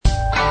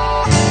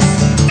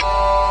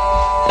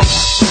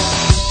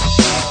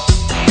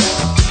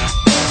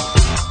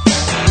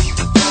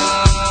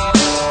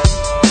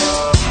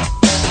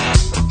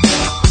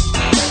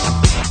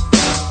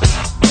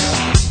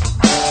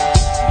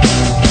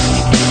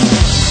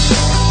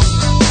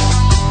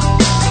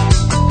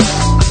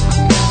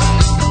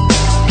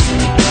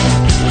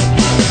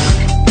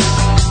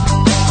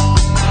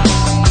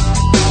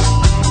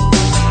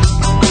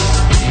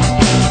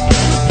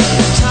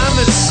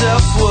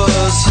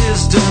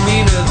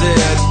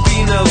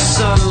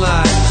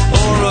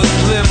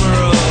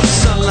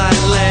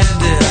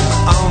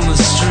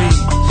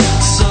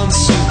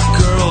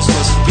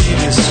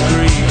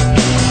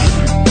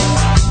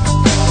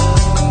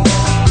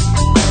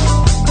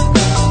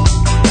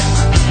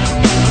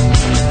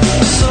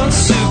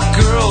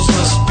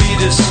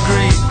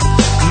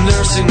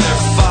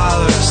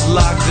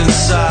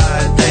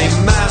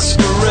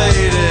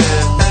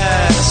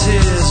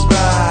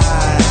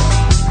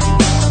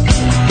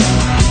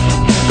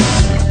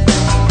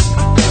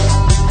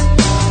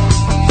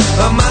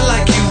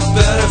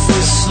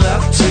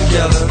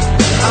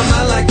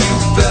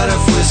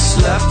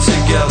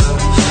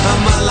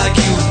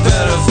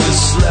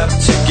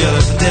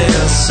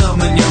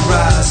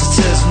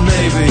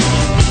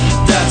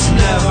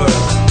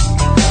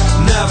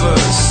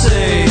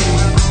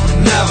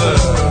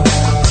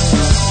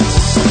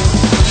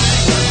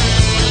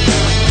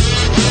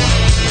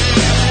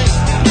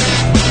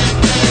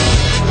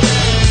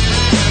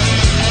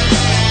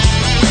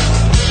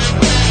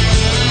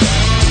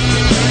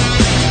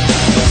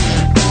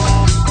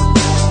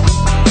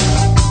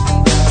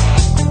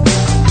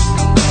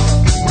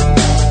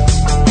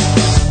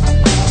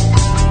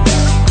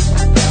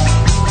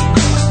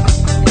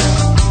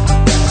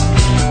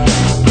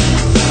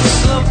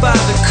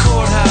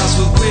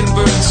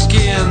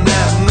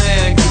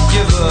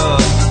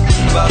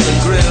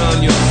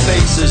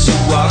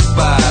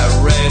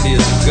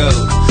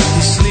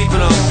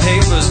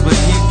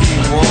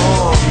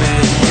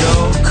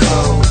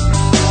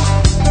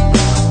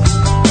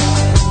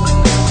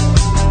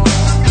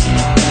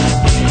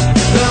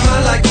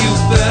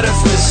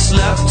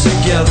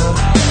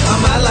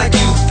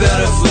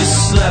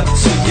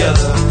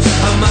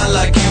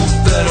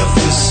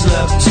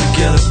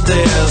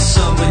there's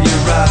some in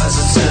your eyes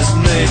that says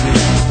maybe.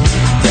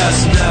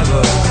 That's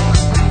never,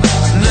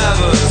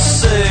 never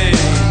say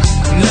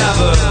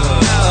never.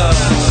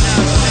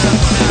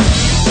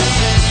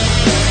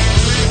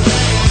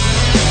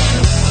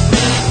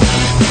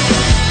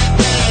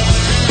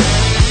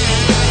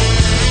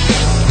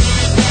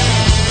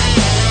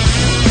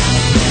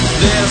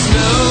 There's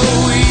no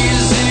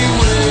easy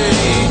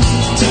way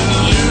to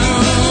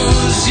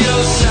lose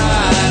your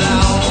sight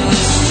on the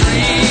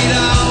street,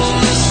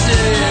 on the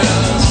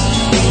stairs.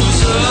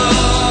 Who's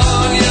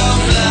on your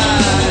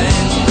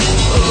flight?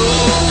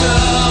 Oh,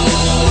 come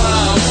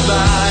walks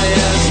by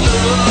as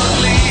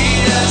lovely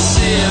as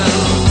sin,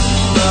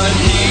 but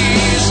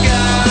he's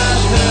got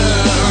her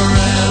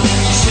and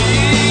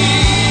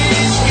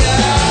she's got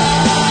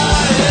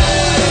him.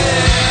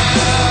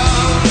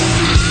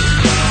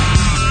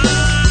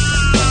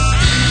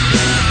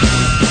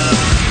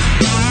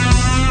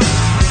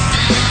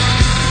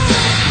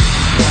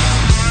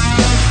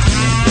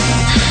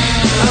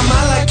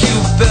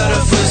 Better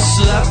if we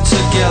slept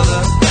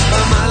together.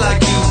 I might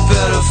like you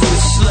better if we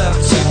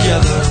slept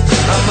together.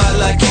 I might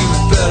like you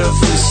better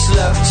if we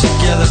slept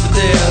together. But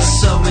there's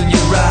some in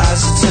your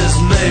eyes that says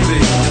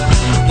maybe.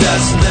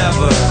 That's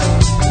never,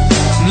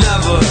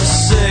 never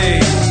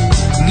say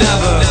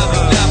never,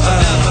 never, never,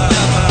 never,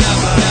 never, never,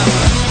 never.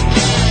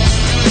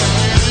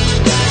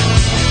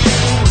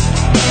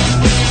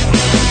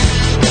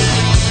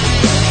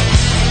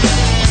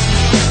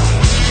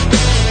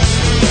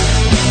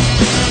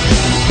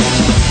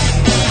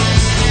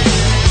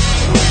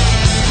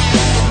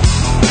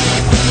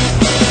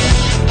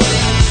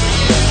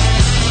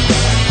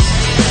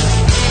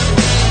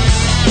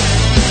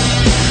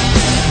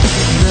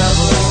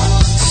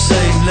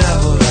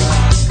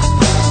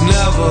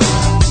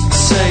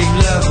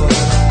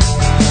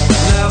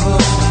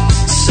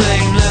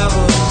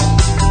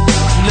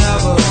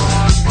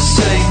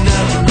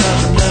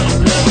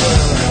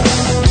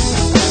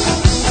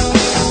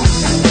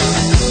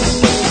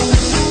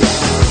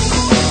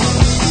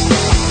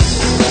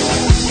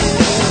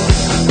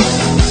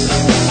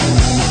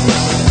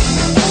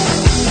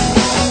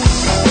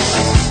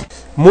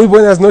 Muy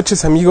buenas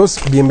noches, amigos,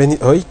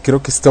 bienvenidos. Hoy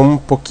creo que está un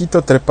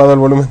poquito trepado el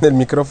volumen del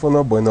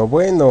micrófono.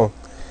 Bueno,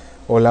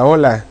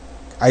 hola,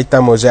 ahí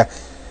estamos ya.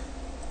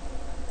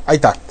 Ahí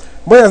está.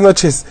 Buenas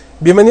noches,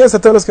 bienvenidos a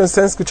todos los que nos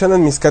están escuchando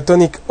en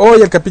Miskatonic.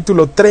 Hoy el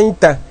capítulo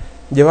 30.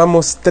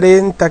 Llevamos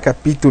 30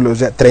 capítulos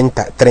ya,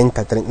 30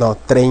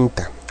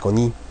 con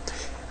I.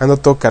 Ando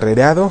todo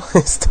carrereado,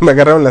 me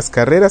agarraron las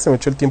carreras, se me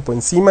echó el tiempo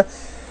encima.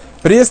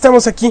 Pero ya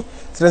estamos aquí,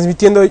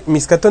 transmitiendo hoy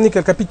Miskatonic,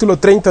 el capítulo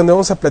 30, donde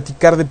vamos a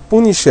platicar de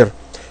Punisher.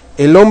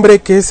 El hombre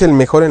que es el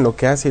mejor en lo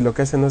que hace, y lo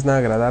que hace no es nada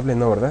agradable,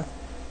 ¿no, verdad?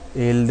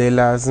 El de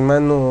las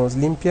manos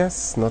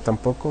limpias, no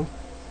tampoco.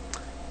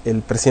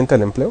 El presidente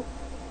del empleo,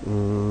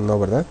 no,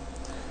 ¿verdad?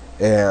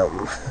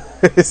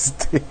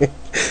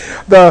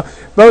 No,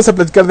 vamos a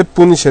platicar de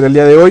Punisher el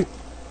día de hoy.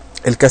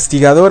 El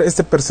Castigador,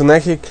 este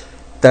personaje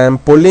tan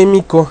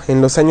polémico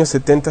en los años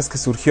 70 que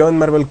surgió en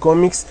Marvel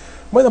Comics.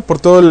 Bueno, por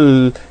toda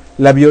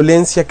la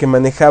violencia que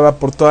manejaba,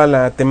 por toda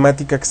la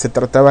temática que se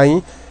trataba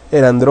ahí.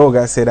 Eran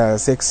drogas, era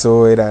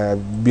sexo, era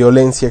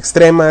violencia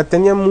extrema.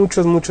 Tenía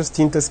muchos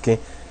tintes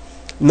que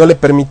no le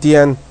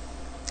permitían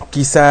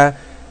quizá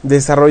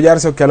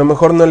desarrollarse, o que a lo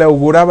mejor no le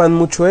auguraban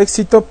mucho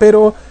éxito,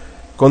 pero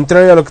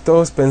contrario a lo que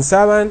todos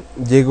pensaban,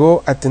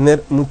 llegó a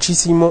tener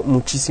muchísimo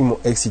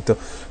éxito.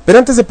 Pero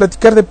antes de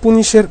platicar de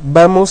Punisher,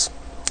 vamos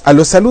a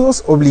los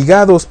saludos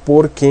obligados,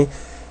 porque,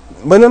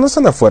 bueno, no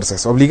son a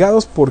fuerzas,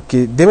 obligados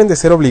porque deben de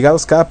ser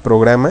obligados cada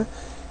programa,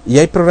 y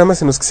hay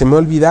programas en los que se me ha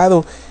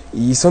olvidado,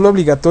 y son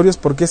obligatorios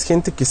porque es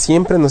gente que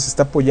siempre nos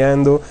está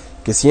apoyando,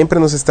 que siempre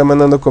nos está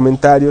mandando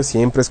comentarios,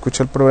 siempre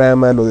escucha el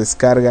programa, lo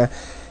descarga,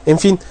 en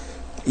fin,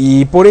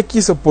 y por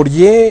X o por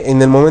Y, en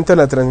el momento de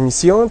la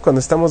transmisión, cuando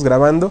estamos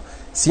grabando,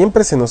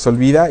 siempre se nos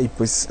olvida, y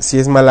pues si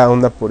es mala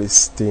onda por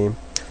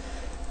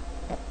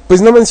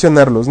pues no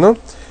mencionarlos, ¿no?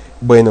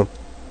 Bueno,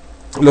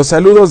 los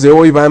saludos de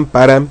hoy van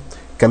para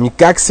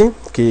Kamikaze,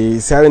 que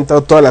se ha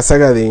aventado toda la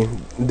saga de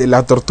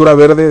la tortura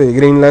verde de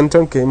Green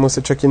Lantern que hemos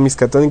hecho aquí en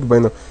Miskatonic.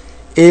 Bueno,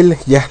 él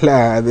ya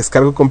la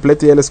descargó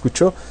completa y ya la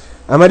escuchó.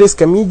 A Mario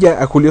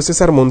Escamilla, a Julio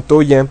César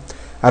Montoya,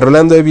 a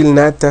Rolando Evil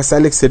Natas, a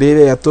Alex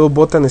Heredia, a todo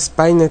Botan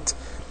Spainet,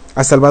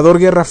 a Salvador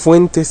Guerra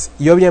Fuentes,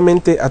 y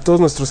obviamente a todos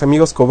nuestros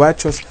amigos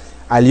covachos,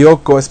 a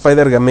Lyoko, a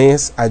Spider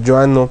Gamés, a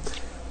Joano,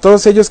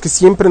 todos ellos que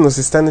siempre nos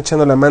están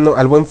echando la mano,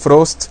 al buen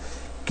Frost,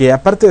 que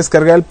aparte de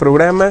descargar el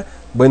programa,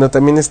 bueno,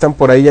 también están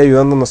por ahí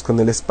ayudándonos con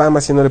el spam,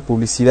 haciéndole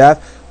publicidad.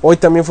 Hoy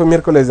también fue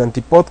miércoles de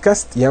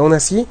Antipodcast, y aún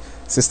así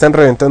se están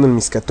reventando en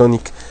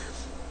Miskatonic.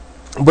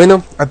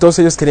 Bueno, a todos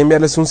ellos quería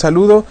enviarles un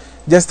saludo.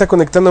 Ya está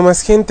conectando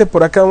más gente.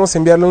 Por acá vamos a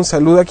enviarle un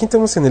saludo. Aquí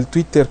tenemos en el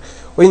Twitter.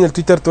 Hoy en el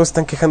Twitter todos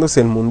están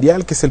quejándose del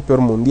mundial, que es el peor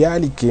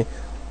mundial, y que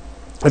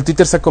el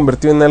Twitter se ha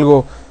convertido en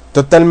algo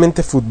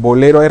totalmente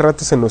futbolero. Hay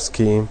ratos en los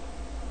que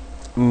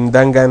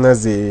dan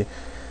ganas de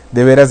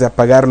veras de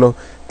apagarlo.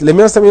 Le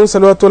enviamos también un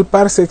saludo a todo el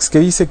Parsex, que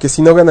dice que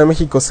si no gana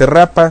México se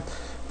rapa.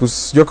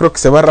 pues yo creo que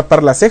se va a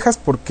rapar las cejas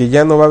porque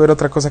ya no va a haber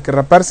otra cosa que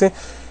raparse.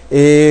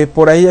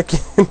 Por ahí aquí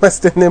más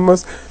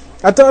tenemos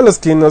a todos los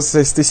que nos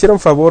hicieron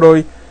favor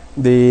hoy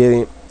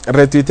de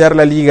retuitear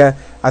la liga.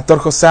 A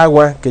Torjo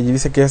Sagua, que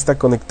dice que ya está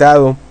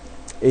conectado.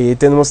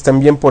 Tenemos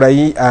también por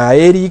ahí a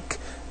Eric,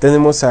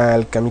 tenemos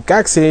al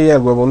Kamikaze,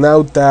 al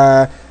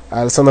Huevonauta,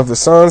 al Son of the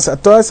Sons, a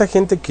toda esa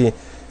gente que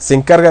se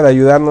encarga de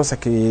ayudarnos a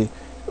que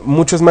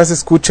muchos más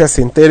escuchas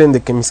se enteren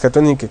de que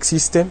Miskatonic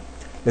existe.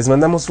 Les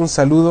mandamos un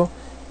saludo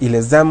y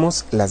les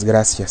damos las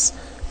gracias.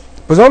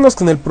 Pues vámonos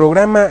con el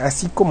programa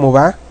así como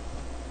va.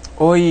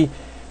 Hoy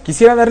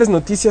quisiera darles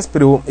noticias,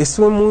 pero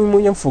estuve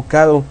muy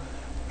enfocado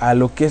a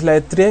lo que es la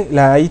E3,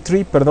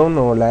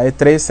 o la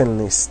E3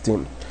 en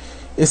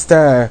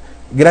esta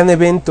gran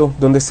evento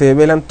donde se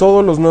develan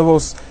todos los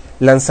nuevos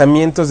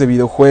lanzamientos de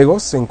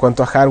videojuegos en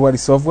cuanto a hardware y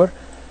software.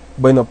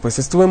 Bueno, pues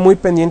estuve muy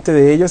pendiente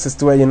de ellos,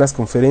 estuve ahí en las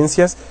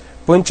conferencias.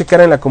 Pueden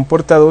checar en la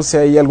Comporta 12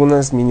 ahí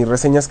algunas mini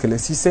reseñas que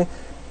les hice.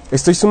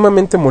 Estoy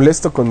sumamente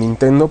molesto con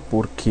Nintendo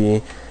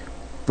porque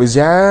pues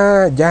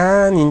ya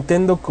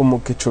Nintendo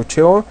como que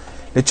chocheó,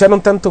 le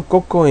echaron tanto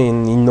coco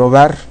en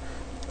innovar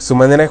su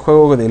manera de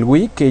juego del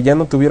Wii que ya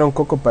no tuvieron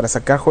coco para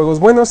sacar juegos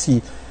buenos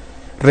y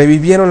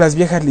revivieron las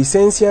viejas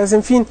licencias.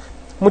 En fin,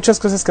 muchas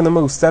cosas que no me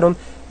gustaron.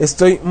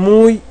 Estoy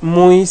muy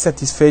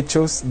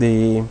satisfecho,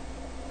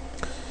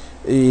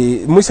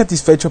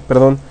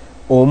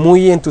 o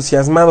muy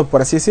entusiasmado,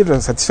 por así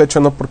decirlo. Satisfecho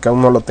no, porque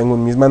aún no lo tengo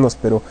en mis manos,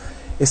 pero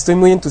estoy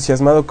muy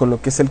entusiasmado con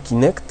lo que es el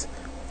Kinect.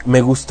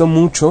 Me gustó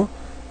mucho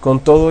con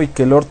todo, y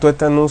que Lord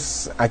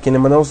Tuetanus, a quien le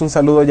mandamos un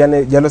saludo, ya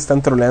lo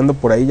están troleando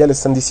por ahí, ya le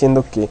están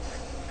diciendo que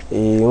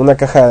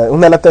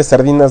una lata de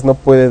sardinas no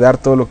puede dar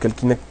todo lo que el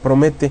Kinect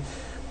promete.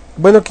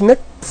 Bueno,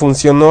 Kinect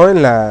funcionó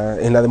en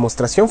la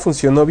demostración,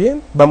 funcionó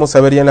bien. Vamos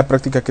a ver ya en la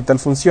práctica qué tal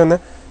funciona,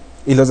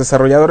 y los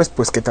desarrolladores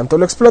pues que tanto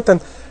lo explotan.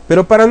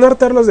 Pero para no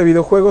hartarlos de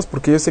videojuegos,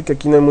 porque yo sé que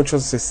aquí no hay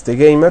muchos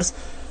gamers,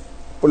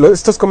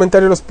 estos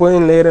comentarios los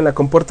pueden leer en la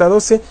Comporta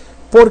 12,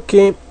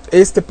 porque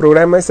este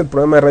programa es el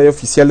programa de radio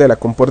oficial de la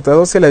Comporta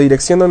 12. La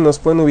dirección donde nos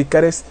pueden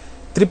ubicar es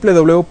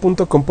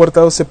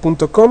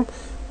www.comporta12.com.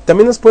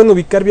 También nos pueden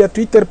ubicar vía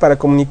Twitter para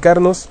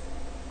comunicarnos.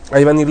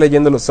 Ahí van a ir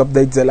leyendo los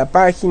updates de la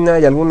página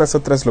y algunas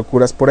otras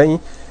locuras por ahí.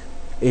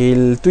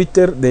 El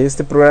Twitter de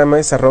este programa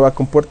es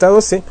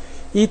 @comporta12.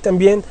 Y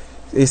también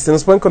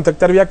nos pueden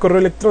contactar vía correo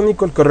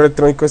electrónico. El correo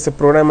electrónico de este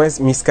programa es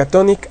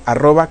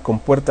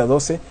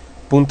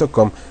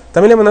miskatonic@comporta12.com.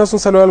 También le mandamos un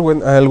saludo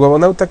al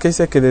Huevonauta, que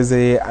dice que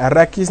desde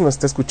Arrakis nos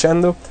está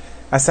escuchando.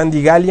 A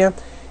Sandy Galia.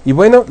 Y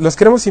bueno, los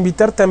queremos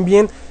invitar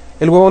también.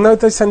 El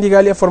Huevonauta y Sandy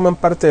Galia forman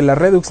parte de la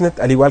Reduxnet,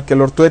 al igual que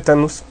Lord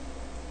Tuetanus,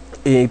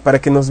 para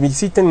que nos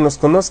visiten y nos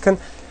conozcan.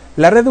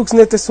 La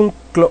Reduxnet es un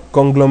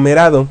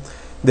conglomerado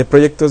de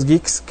proyectos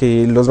geeks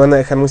que los van a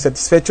dejar muy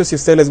satisfechos. Si a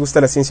ustedes les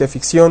gusta la ciencia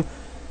ficción,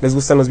 les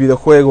gustan los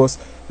videojuegos,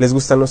 les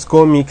gustan los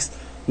cómics,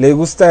 les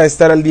gusta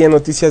estar al día en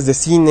noticias de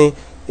cine,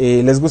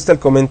 les gusta el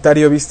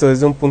comentario visto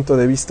desde un punto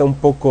de vista un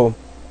poco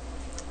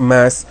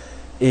más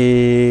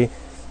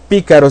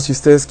pícaro, si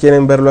ustedes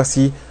quieren verlo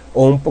así,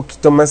 o un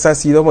poquito más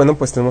ácido, bueno,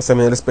 pues tenemos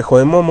también el Espejo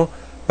de Momo.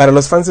 Para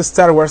los fans de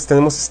Star Wars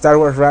tenemos Star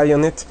Wars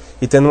Radionet,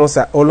 y tenemos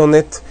a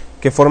Holonet,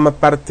 que forma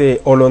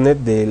parte Holonet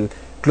del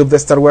Club de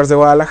Star Wars de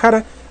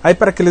Guadalajara. Ahí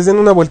para que les den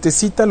una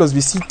vueltecita, los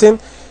visiten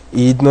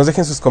y nos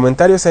dejen sus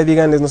comentarios. Ahí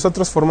díganles,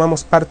 nosotros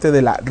formamos parte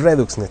de la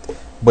Reduxnet.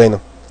 Bueno,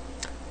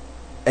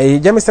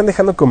 ya me están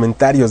dejando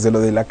comentarios de lo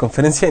de la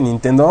conferencia de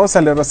Nintendo. Vamos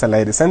a leerlos al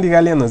aire. Sandy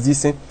Galia nos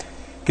dice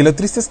que lo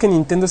triste es que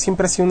Nintendo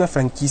siempre ha sido una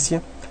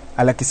franquicia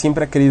a la que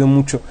siempre ha querido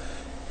mucho.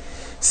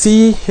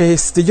 Sí,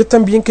 yo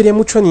también quería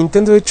mucho a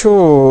Nintendo. De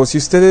hecho, si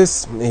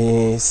ustedes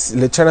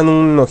le echaran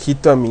un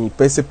ojito a mi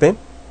PSP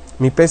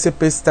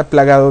está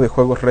plagado de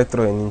juegos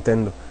retro de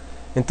Nintendo.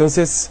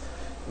 Entonces,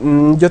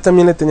 yo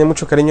también le tenía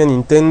mucho cariño a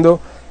Nintendo.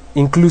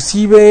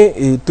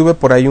 Inclusive tuve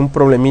por ahí un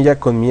problemilla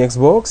con mi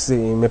Xbox.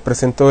 Me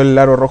presentó el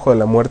aro rojo de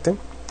la muerte,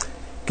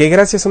 que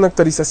gracias a una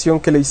actualización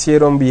que le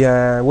hicieron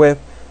vía web,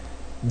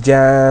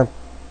 ya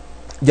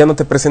no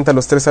te presenta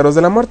los 3 aros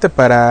de la muerte.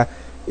 Para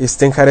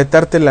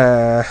enjaretarte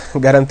la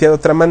garantía de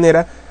otra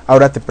manera,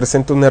 ahora te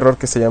presenta un error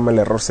que se llama el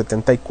error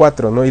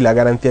 74, ¿no? Y la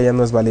garantía ya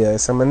no es válida de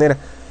esa manera.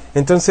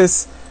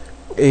 Entonces,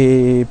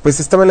 pues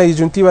estaba en la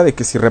disyuntiva de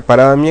que si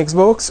reparaba mi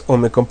Xbox o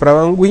me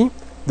compraba un Wii.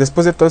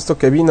 Después de todo esto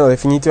que vino,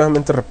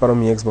 definitivamente reparo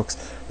mi Xbox.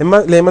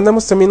 Le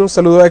mandamos también un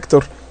saludo a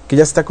Héctor, que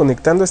ya está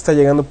conectando, está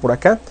llegando por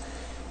acá.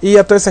 Y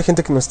a toda esa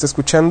gente que nos está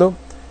escuchando,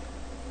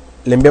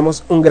 le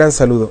enviamos un gran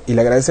saludo y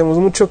le agradecemos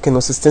mucho que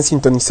nos estén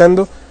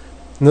sintonizando.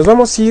 Nos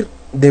vamos a ir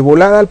de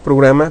volada al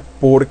programa,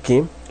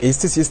 porque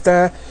sí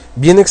está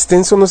bien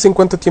extenso. No sé en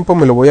cuánto tiempo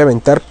me lo voy a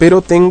aventar,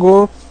 pero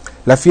tengo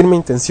la firme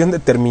intención de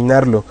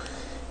terminarlo.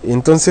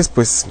 Entonces,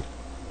 pues,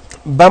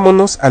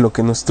 vámonos a lo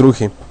que nos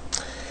truje.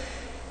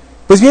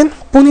 Pues bien,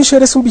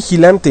 Punisher es un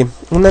vigilante,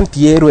 un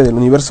antihéroe del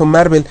universo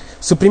Marvel.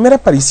 Su primera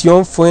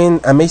aparición fue en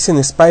Amazing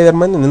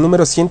Spider-Man en el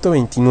número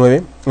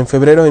 129, en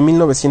febrero de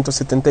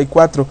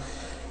 1974.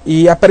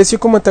 Y apareció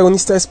como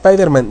antagonista de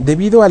Spider-Man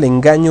debido al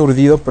engaño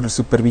urdido por el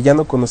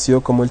supervillano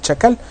conocido como el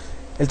Chacal.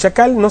 El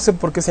Chacal, no sé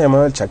por qué se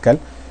llamaba el Chacal,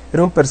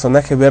 era un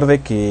personaje verde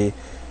que,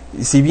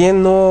 si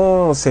bien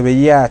no se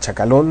veía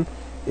chacalón,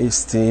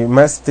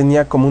 más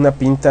tenía como una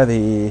pinta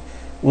de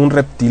un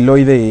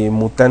reptiloide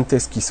mutante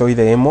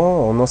esquizoide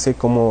emo, o no sé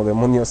cómo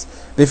demonios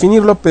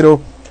definirlo, pero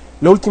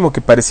lo último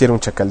que pareciera un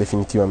chacal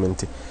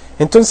definitivamente.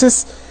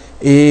 Entonces,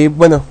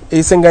 bueno,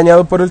 es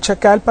engañado por el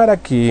Chacal para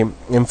que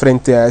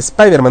enfrente a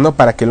Spider-Man, ¿no?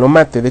 Para que lo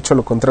mate, de hecho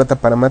lo contrata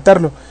para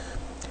matarlo.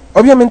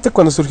 Obviamente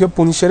cuando surgió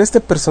Punisher, este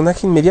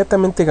personaje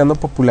inmediatamente ganó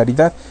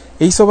popularidad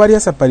e hizo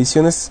varias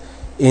apariciones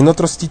en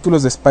otros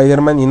títulos de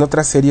Spider-Man y en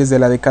otras series de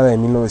la década de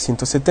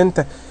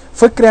 1970.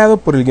 Fue creado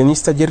por el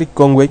guionista Jerry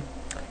Conway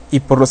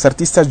y por los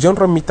artistas John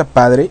Romita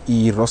Padre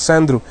y Ross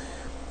Andru.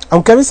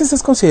 Aunque a veces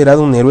es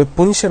considerado un héroe,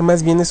 Punisher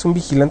más bien es un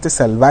vigilante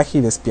salvaje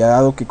y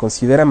despiadado que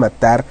considera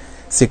matar,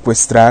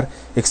 secuestrar,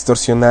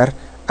 extorsionar,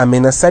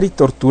 amenazar y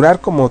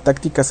torturar como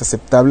tácticas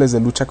aceptables de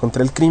lucha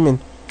contra el crimen.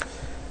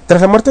 Tras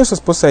la muerte de su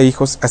esposa e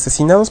hijos,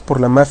 asesinados por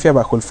la mafia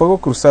bajo el fuego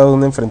cruzado de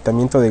un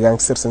enfrentamiento de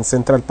gángsters en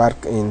Central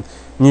Park en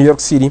New York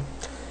City,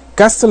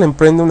 Castle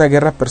emprende una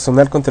guerra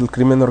personal contra el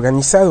crimen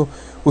organizado,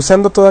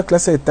 usando toda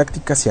clase de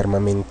tácticas y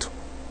armamento.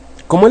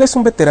 Como él es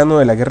un veterano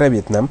de la guerra de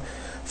Vietnam,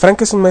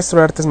 Frank es un maestro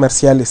de artes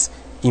marciales,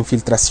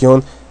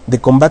 infiltración,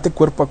 de combate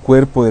cuerpo a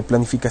cuerpo, de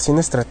planificación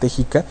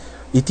estratégica,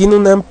 y tiene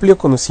un amplio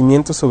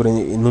conocimiento sobre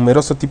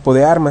numeroso tipo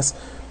de armas.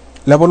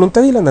 La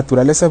voluntad y la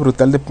naturaleza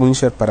brutal de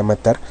Punisher para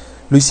matar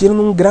lo hicieron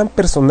un gran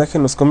personaje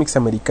en los cómics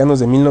americanos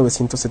de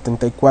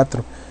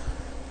 1974.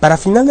 Para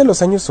final de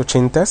los años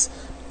 80,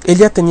 él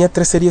ya tenía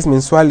 3 series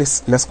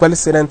mensuales, las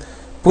cuales eran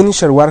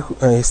Punisher War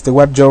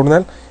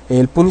Journal,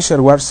 el Punisher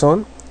War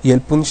Zone y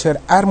el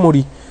Punisher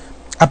Armory.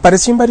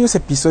 Apareció en varios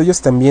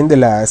episodios también de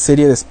la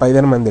serie de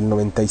Spider-Man del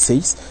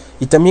 96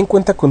 y también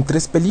cuenta con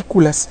 3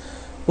 películas,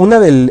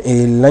 una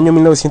del año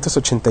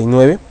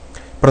 1989,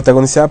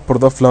 protagonizada por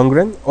Dolph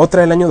Lundgren,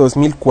 otra del año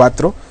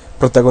 2004,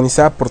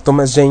 protagonizada por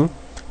Thomas Jane,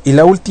 y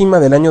la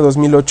última del año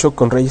 2008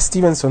 con Ray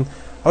Stevenson.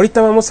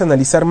 Ahorita vamos a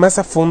analizar más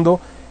a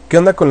fondo qué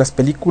onda con las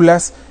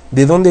películas,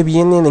 de dónde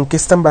vienen, en qué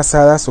están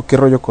basadas o qué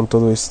rollo con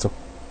todo esto.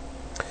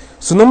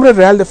 Su nombre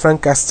real de Frank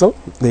Castle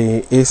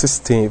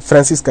es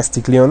Francis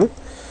Castiglione.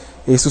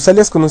 Sus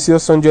alias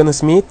conocidos son John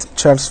Smith,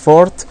 Charles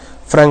Ford,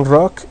 Frank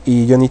Rock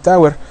y Johnny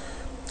Tower.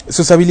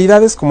 Sus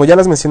habilidades, como ya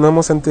las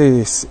mencionamos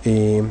antes,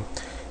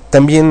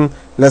 también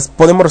las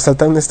podemos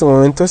resaltar en este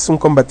momento. Es un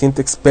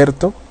combatiente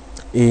experto,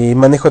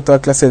 maneja toda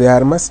clase de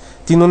armas,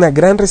 tiene una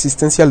gran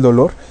resistencia al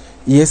dolor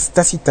y es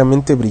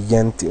tácitamente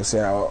brillante,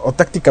 o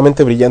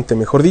tácticamente brillante,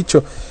 mejor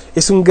dicho.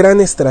 Es un gran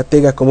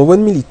estratega, como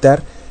buen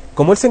militar.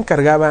 Como él se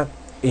encargaba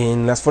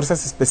en las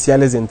fuerzas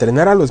especiales de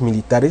entrenar a los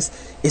militares,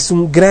 es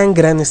un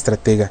gran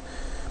estratega.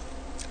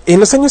 En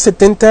los años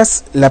 70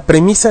 la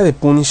premisa de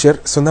Punisher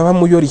sonaba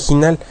muy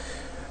original,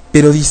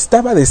 pero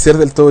distaba de ser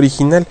del todo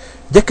original,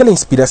 ya que la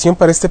inspiración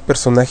para este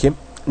personaje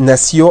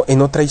nació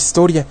en otra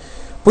historia.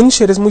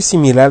 Punisher es muy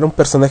similar a un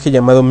personaje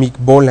llamado Mick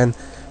Boland,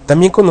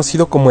 también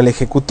conocido como el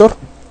Ejecutor.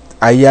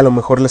 Ahí a lo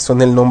mejor le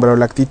suena el nombre o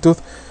la actitud.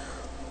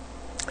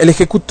 El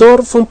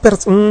Ejecutor fue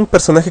un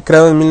personaje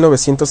creado en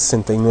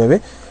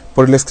 1969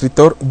 por el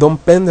escritor Don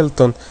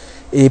Pendleton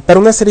para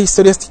una serie de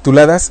historias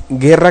tituladas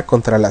Guerra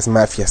contra las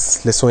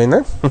mafias. ¿Le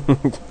suena?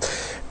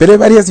 Pero hay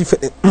varias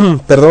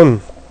perdón.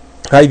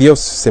 Ay Dios,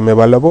 se me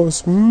va la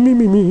voz.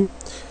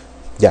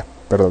 Ya,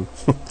 perdón.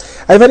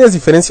 Hay varias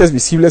diferencias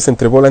visibles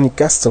entre Boland y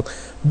Castle.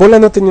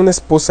 Boland no tenía una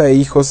esposa e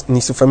hijos,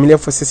 ni su familia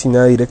fue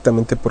asesinada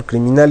directamente por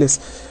criminales.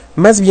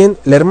 Más bien,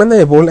 la hermana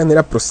de Boland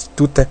era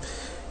prostituta,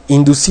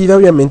 inducida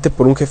obviamente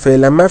por un jefe de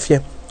la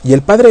mafia. Y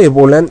el padre de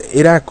Boland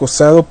era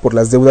acosado por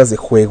las deudas de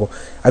juego.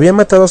 Había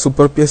matado a su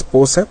propia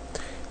esposa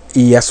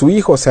y a su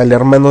hijo, el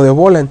hermano de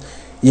Boland.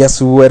 Y a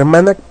su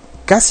hermana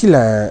casi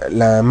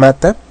la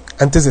mata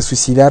antes de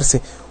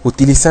suicidarse,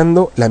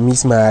 utilizando la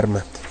misma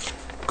arma.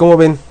 ¿Cómo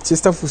ven? ¿Si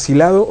está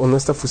fusilado o no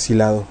está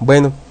fusilado?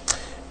 Bueno,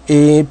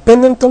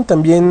 Pendleton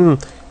también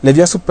le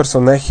dio a su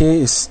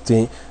personaje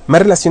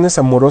más relaciones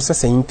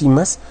amorosas e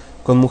íntimas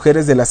con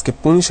mujeres de las que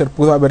Punisher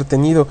pudo haber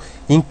tenido.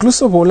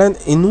 Incluso Boland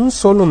en un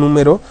solo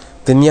número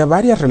tenía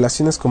varias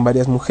relaciones con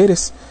varias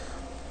mujeres,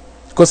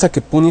 cosa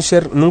que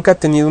Punisher nunca ha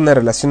tenido una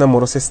relación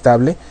amorosa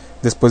estable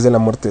después de la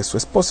muerte de su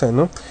esposa,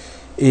 ¿no?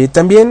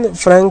 También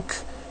Frank,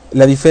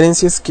 la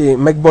diferencia es que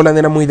Mike Boland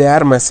era muy de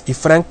armas y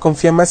Frank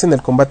confía más en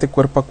el combate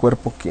cuerpo a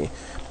cuerpo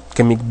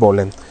que Mick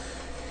Boland.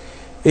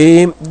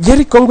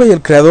 Jerry Conway,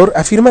 el creador,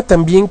 afirma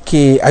también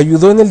que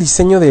ayudó en el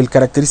diseño del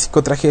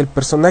característico traje del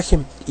personaje,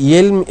 y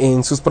él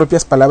en sus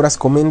propias palabras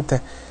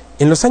comenta: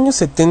 en los años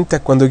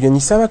 70, cuando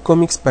guionizaba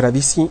cómics para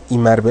DC y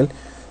Marvel,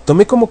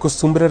 tomé como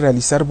costumbre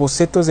realizar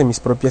bocetos de mis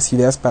propias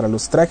ideas para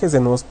los trajes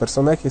de nuevos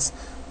personajes,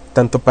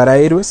 tanto para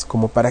héroes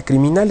como para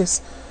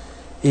criminales.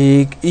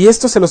 Y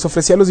esto se los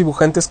ofrecía a los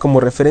dibujantes como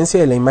referencia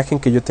de la imagen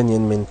que yo tenía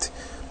en mente.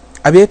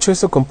 Había hecho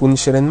eso con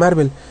Punisher en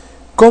Marvel.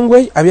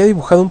 Conway había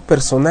dibujado un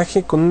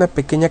personaje con una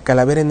pequeña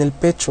calavera en el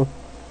pecho.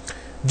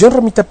 John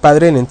Romita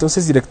Padre, el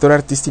entonces director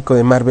artístico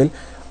de Marvel,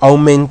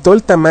 aumentó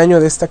el tamaño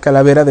de esta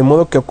calavera de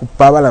modo que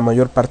ocupaba la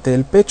mayor parte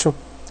del pecho,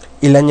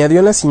 y le añadió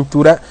en la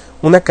cintura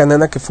una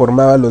canana que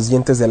formaba los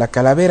dientes de la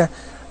calavera,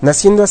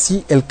 naciendo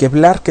así el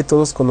Kevlar que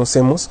todos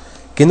conocemos,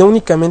 que no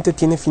únicamente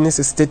tiene fines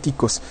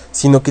estéticos,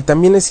 sino que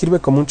también le sirve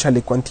como un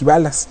chaleco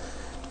antibalas.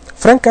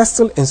 Frank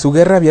Castle, en su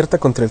guerra abierta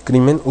contra el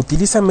crimen,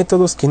 utiliza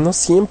métodos que no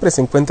siempre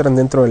se encuentran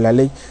dentro de la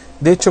ley,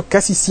 de hecho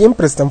casi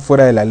siempre están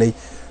fuera de la ley,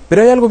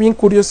 pero hay algo bien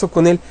curioso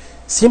con él.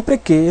 Siempre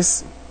que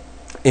es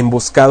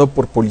emboscado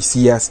por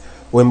policías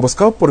o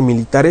emboscado por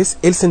militares,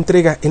 él se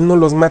entrega, él no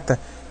los mata,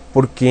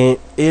 porque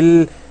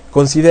él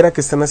considera que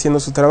están haciendo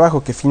su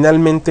trabajo, que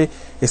finalmente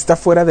está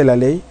fuera de la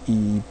ley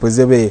y pues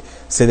debe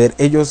ceder.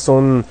 Ellos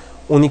son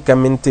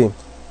únicamente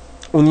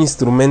un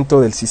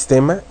instrumento del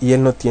sistema y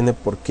él no tiene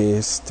por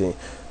qué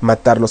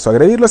matarlos o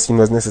agredirlos si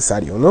no es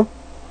necesario, ¿no?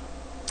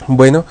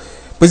 Bueno,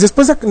 pues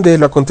después de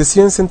lo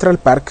acontecido en Central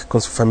Park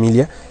con su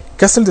familia,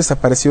 Castle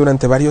desapareció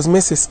durante varios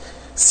meses,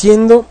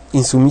 siendo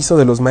insumiso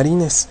de los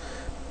marines.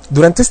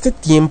 Durante este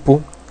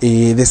tiempo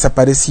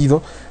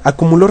desaparecido,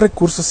 acumuló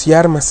recursos y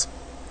armas.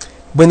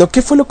 Bueno,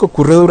 ¿qué fue lo que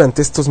ocurrió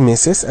durante estos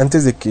meses,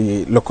 antes de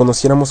que lo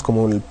conociéramos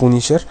como el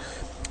Punisher?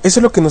 Eso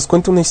es lo que nos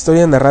cuenta una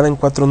historia narrada en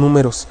 4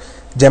 números,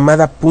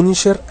 llamada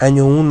Punisher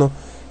Año 1,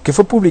 que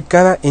fue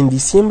publicada en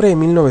diciembre de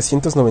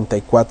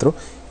 1994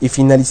 y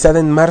finalizada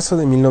en marzo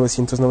de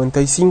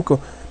 1995.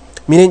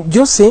 Miren,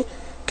 yo sé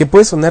que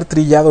puede sonar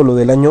trillado lo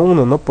del Año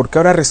 1, ¿no? Porque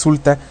ahora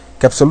resulta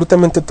que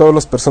absolutamente todos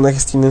los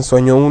personajes tienen su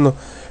Año 1,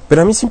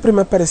 pero a mí siempre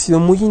me ha parecido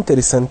muy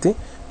interesante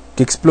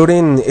que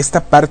exploren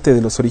esta parte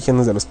de los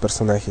orígenes de los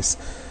personajes.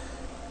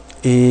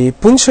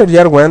 Punisher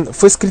Year One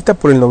fue escrita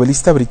por el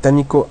novelista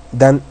británico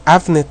Dan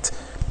Abnett,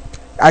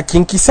 a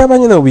quien quizá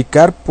vayan a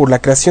ubicar por la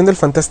creación del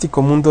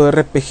fantástico mundo de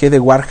RPG de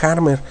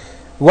Warhammer,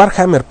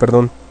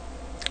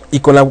 y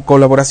con la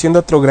colaboración de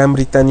otro gran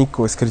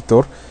británico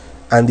escritor,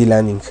 Andy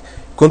Lanning.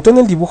 Contó en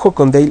el dibujo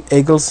con Dale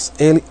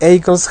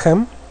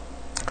Egglesham.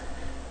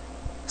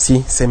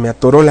 Sí, se me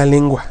atoró la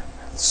lengua.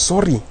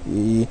 Sorry.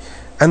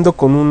 Ando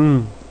con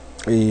un...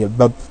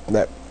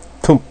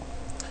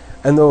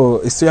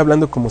 estoy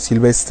hablando como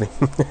Silvestre.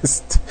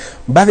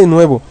 Va de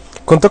nuevo.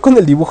 Contó con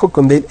el dibujo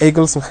con Dale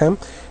Egglesham,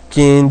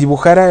 quien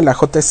dibujara la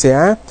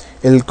JSA,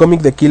 el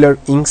cómic de Killer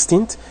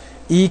Instinct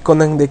y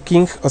Conan the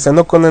King. O sea,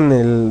 no Conan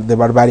el de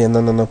Barbarian,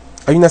 no.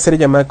 Hay una serie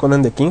llamada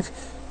Conan the King.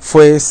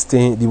 Fue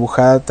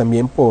dibujada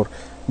también por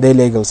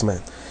Dale Egglesham.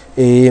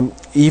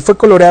 Y fue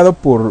coloreado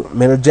por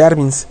Mel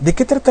Jarvis. ¿De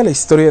qué trata la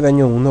historia de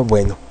Año 1?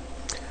 Bueno,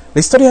 la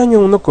historia de Año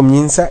 1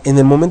 comienza en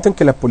el momento en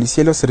que la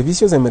policía y los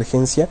servicios de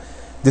emergencia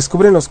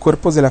descubren los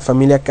cuerpos de la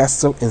familia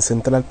Castle en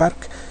Central Park.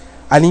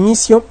 Al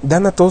inicio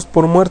dan a todos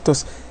por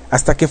muertos,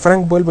 hasta que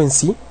Frank vuelve en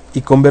sí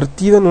y,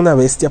 convertido en una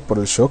bestia por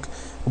el shock,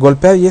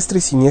 golpea a diestra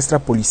y siniestra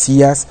a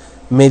policías,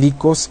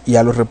 médicos y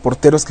a los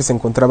reporteros que se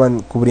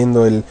encontraban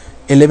cubriendo el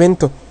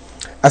evento,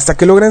 hasta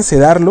que logran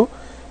sedarlo.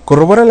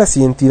 Corroboran las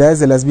identidades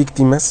de las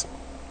víctimas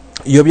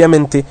y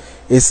obviamente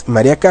es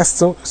Maria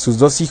Castle, sus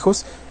 2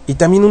 hijos y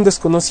también un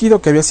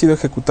desconocido que había sido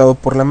ejecutado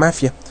por la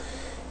mafia.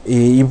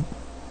 Y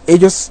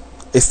ellos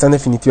están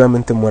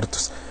definitivamente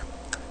muertos.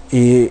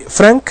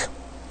 Frank,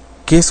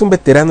 que es un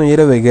veterano y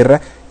héroe de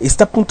guerra,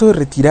 está a punto de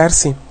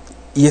retirarse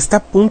y está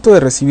a punto de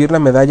recibir la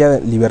medalla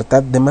de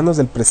libertad de manos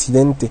del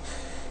presidente.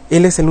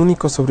 Él es el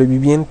único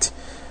sobreviviente,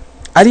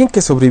 alguien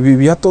que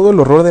sobrevivió a todo el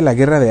horror de la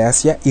guerra de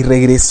Asia y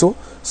regresó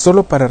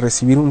solo para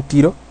recibir un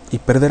tiro y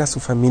perder a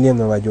su familia en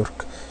Nueva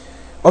York.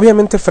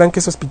 Obviamente Frank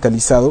es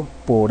hospitalizado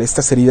por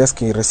estas heridas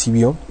que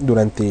recibió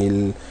durante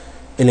el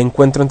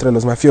encuentro entre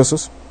los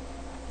mafiosos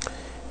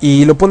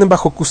y lo ponen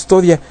bajo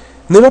custodia.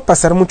 No iba a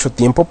pasar mucho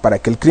tiempo para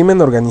que el crimen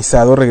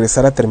organizado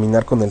regresara a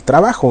terminar con el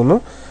trabajo,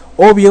 ¿no?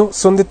 Obvio,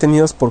 son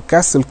detenidos por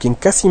Castle, quien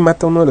casi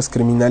mata a uno de los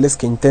criminales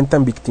que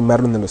intentan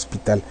victimarlo en el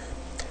hospital.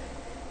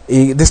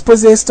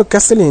 Después de esto,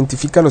 Castle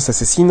identifica a los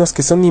asesinos,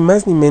 que son ni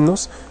más ni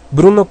menos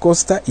Bruno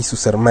Costa y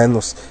sus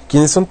hermanos,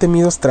 quienes son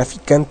temidos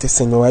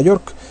traficantes en Nueva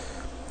York.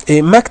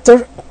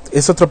 Macter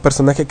es otro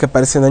personaje que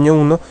aparece en Año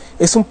 1,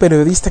 es un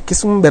periodista que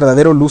es un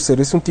verdadero loser,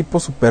 es un tipo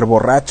súper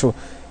borracho,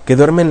 que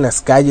duerme en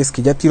las calles,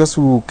 que ya tiró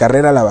su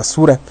carrera a la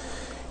basura,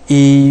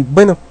 y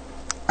bueno,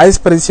 ha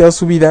desperdiciado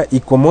su vida, y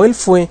como él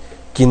fue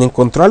quien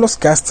encontró a los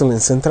Castle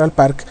en Central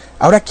Park,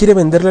 ahora quiere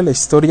venderle la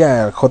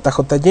historia a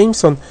JJ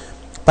Jameson.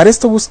 Para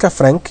esto busca a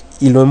Frank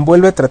y lo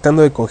envuelve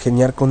tratando de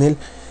congeniar con él,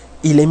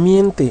 y le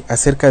miente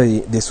acerca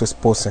de su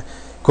esposa,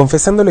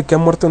 confesándole que ha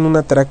muerto en un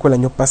atraco el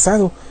año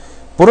pasado.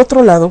 Por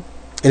otro lado,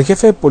 el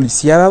jefe de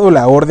policía ha dado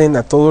la orden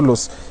a todos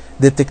los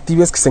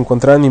detectives que se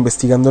encontraban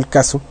investigando el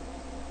caso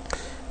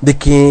de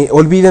que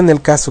olviden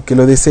el caso, que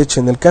lo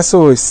desechen. El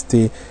caso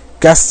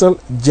Castle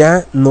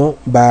ya no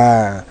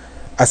va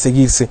a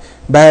seguirse,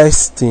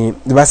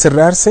 va a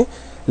cerrarse,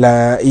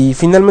 y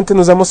finalmente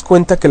nos damos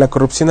cuenta que la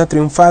corrupción ha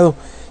triunfado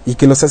y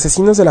que los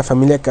asesinos de la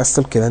familia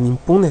Castle quedan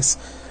impunes.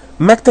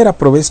 Macter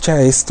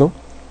aprovecha esto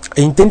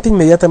e intenta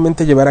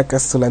inmediatamente llevar a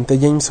Castle ante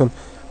Jameson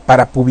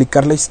para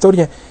publicar la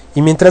historia,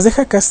 y mientras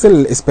deja a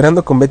Castle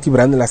esperando con Betty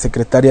Brand, la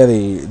secretaria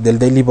del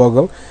Daily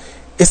Bugle,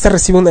 esta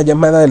recibe una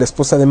llamada de la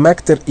esposa de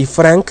Macter, y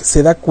Frank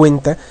se da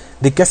cuenta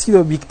de que ha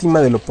sido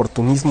víctima del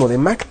oportunismo de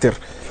Macter.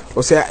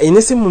 O sea, en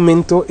ese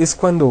momento es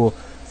cuando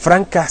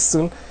Frank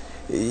Castle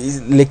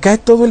le cae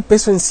todo el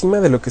peso encima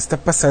de lo que está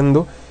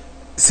pasando,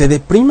 se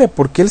deprime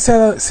porque él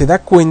se da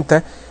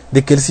cuenta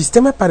de que el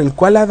sistema para el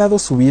cual ha dado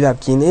su vida, a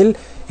quien él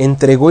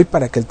entregó y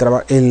para que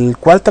el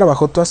cual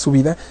trabajó toda su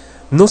vida,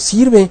 no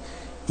sirve.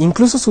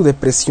 Incluso su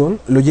depresión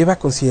lo lleva a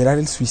considerar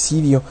el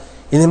suicidio.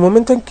 En el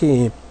momento en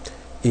que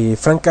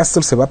Frank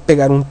Castle se va a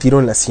pegar un tiro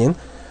en la sien,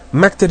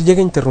 Macter llega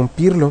a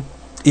interrumpirlo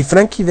y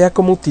Frank idea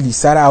cómo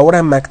utilizar ahora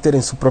a Macter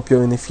en su propio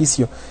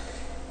beneficio.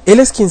 Él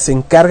es quien se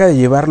encarga de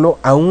llevarlo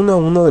a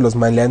uno de los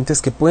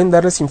maleantes que pueden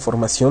darles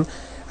información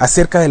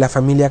acerca de la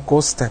familia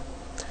Costa.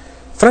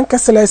 Frank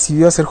Castle ha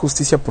decidido hacer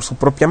justicia por su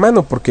propia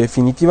mano porque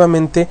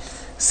definitivamente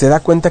se da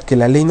cuenta que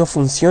la ley no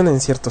funciona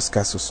en ciertos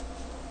casos.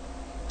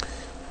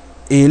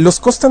 Los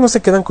Costa no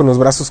se quedan con los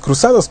brazos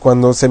cruzados.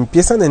 Cuando se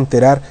empiezan a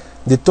enterar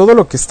de todo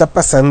lo que está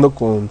pasando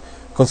con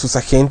sus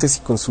agentes y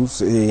con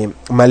sus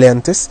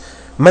maleantes,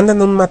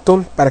 mandan a un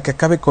matón para que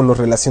acabe con los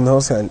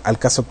relacionados al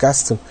caso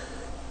Castle.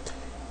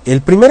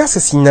 El primer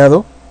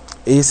asesinado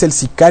es el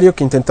sicario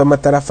que intentó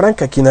matar a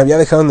Frank, a quien había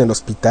dejado en el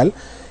hospital,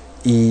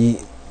 y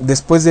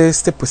después de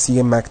pues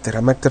sigue Macter.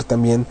 A Macter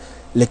también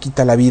le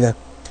quita la vida.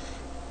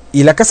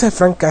 Y la casa de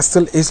Frank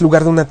Castle es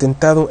lugar de un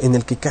atentado en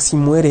el que casi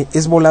muere.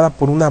 Es volada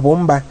por una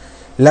bomba,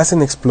 la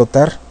hacen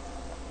explotar.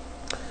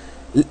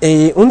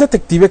 Un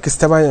detective que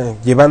estaba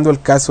llevando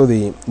el caso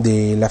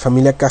de la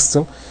familia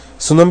Castle,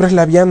 su nombre es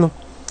Laviano,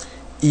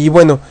 y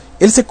bueno,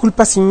 él se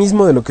culpa a sí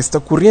mismo de lo que está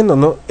ocurriendo,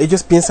 ¿no?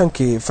 Ellos piensan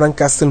que Frank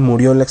Castle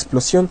murió en la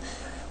explosión.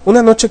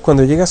 Una noche,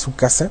 cuando llega a su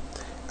casa,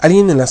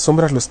 alguien en las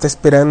sombras lo está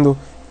esperando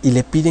y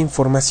le pide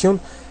información.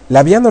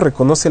 Laviano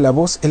reconoce la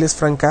voz, él es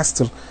Frank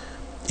Castle,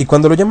 y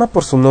cuando lo llama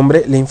por su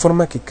nombre le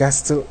informa que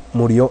Castle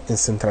murió en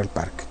Central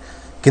Park,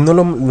 que no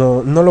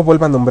lo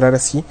vuelva a nombrar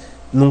así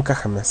nunca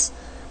jamás.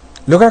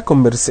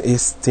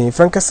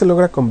 Frank Castle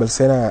logra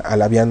convencer a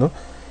Laviano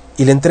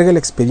y le entrega el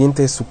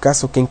expediente de su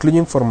caso, que incluye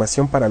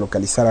información para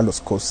localizar a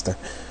los Costa.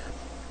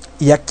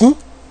 Y aquí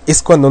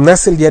es cuando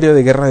nace el diario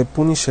de guerra de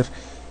Punisher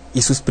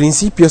y sus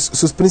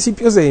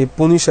principios de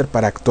Punisher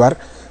para actuar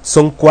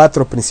son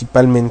 4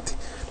 principalmente.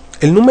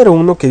 El número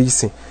 1, que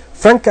dice: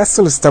 Frank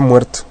Castle está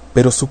muerto,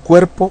 pero su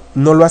cuerpo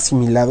no lo ha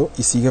asimilado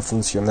y sigue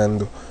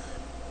funcionando.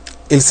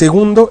 El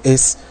segundo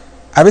es: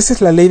 a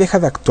veces la ley deja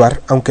de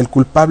actuar aunque el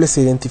culpable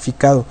sea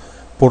identificado,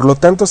 por lo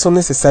tanto son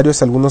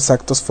necesarios algunos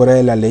actos fuera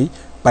de la ley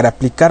para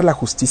aplicar la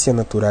justicia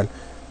natural.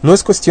 No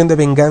es cuestión de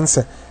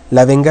venganza,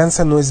 la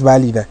venganza no es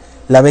válida,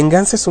 la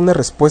venganza es una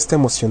respuesta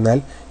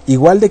emocional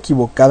igual de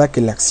equivocada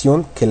que la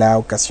acción que la ha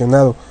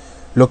ocasionado.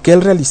 Lo que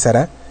él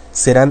realizará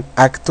serán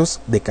actos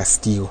de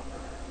castigo.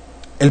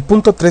 El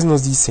punto 3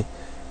 nos dice: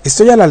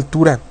 estoy a la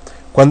altura,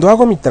 cuando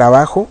hago mi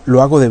trabajo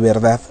lo hago de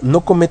verdad,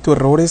 no cometo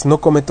errores, no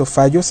cometo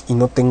fallos y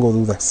no tengo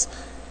dudas.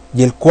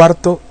 Y el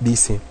cuarto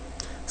dice: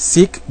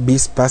 sic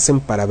vis pacem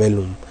para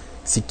bellum,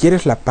 si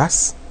quieres la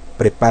paz,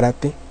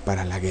 prepárate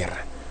para la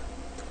guerra.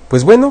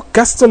 Pues bueno,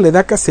 Castle le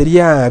da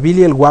cacería a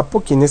Billy el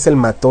Guapo, quien es el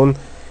matón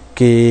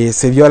que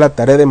se dio a la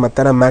tarea de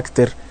matar a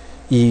Macter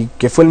y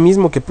que fue el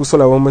mismo que puso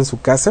la bomba en su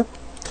casa.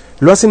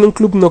 Lo hace en un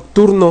club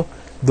nocturno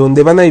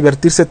donde van a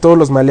divertirse todos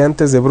los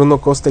maleantes de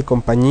Bruno Costa y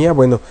compañía.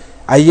 Bueno,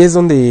 ahí es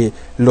donde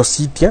los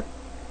sitia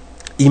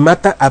y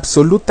mata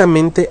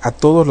absolutamente a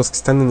todos los que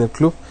están en el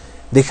club,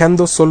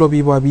 dejando solo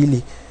vivo a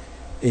Billy,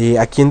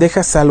 a quien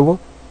deja salvo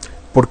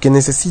porque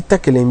necesita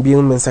que le envíe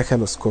un mensaje a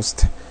los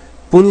Costa.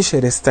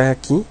 Punisher está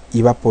aquí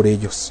y va por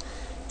ellos,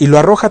 y lo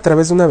arroja a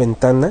través de una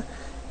ventana,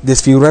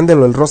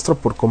 desfigurándolo el rostro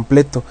por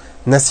completo,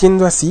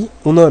 naciendo así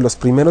uno de los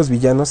primeros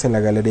villanos en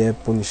la galería de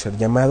Punisher,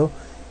 llamado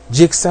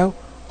Jigsaw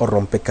o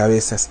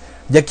Rompecabezas.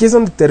 Y aquí es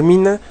donde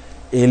termina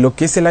lo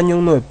que es el año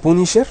 1 de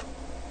Punisher,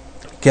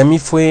 que a mí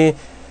fue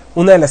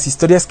una de las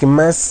historias que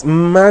más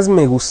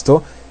me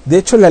gustó. De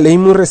hecho, la leí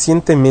muy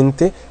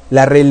recientemente,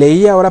 la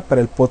releí ahora para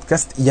el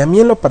podcast, y a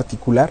mí en lo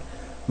particular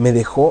me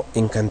dejó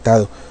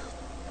encantado.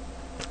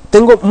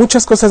 Tengo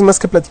muchas cosas más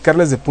que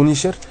platicarles de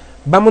Punisher.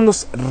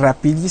 Vámonos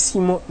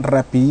rapidísimo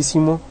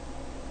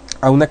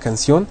a una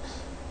canción,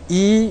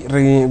 y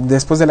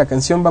después de la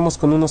canción vamos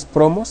con unos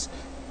promos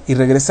y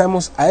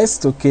regresamos a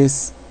esto que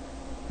es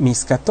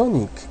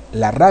Miskatonic,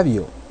 la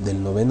radio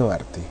del noveno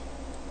arte.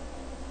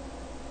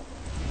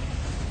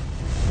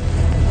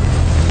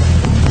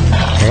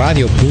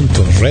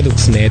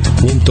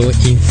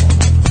 Radio.reduxnet.info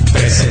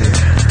presenta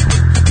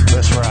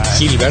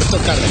Gilberto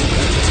Cárdenas,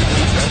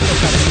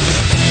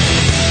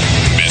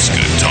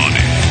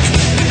 Miskatonic,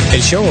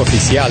 el show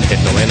oficial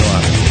del noveno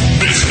arte.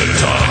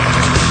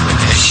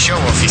 Miskatonic, el show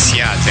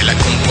oficial de la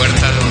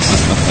Compuerta 2.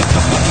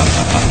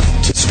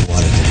 Just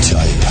wanted to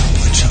tell you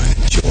how much I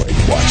enjoyed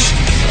watching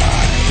you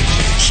ride.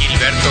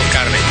 Gilberto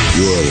Cárdenas.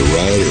 You are the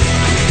rider.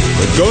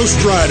 The Ghost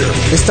Rider.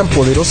 Es tan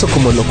poderoso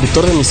como el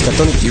locutor de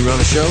Miskatonic. You run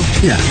a show?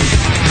 Yeah.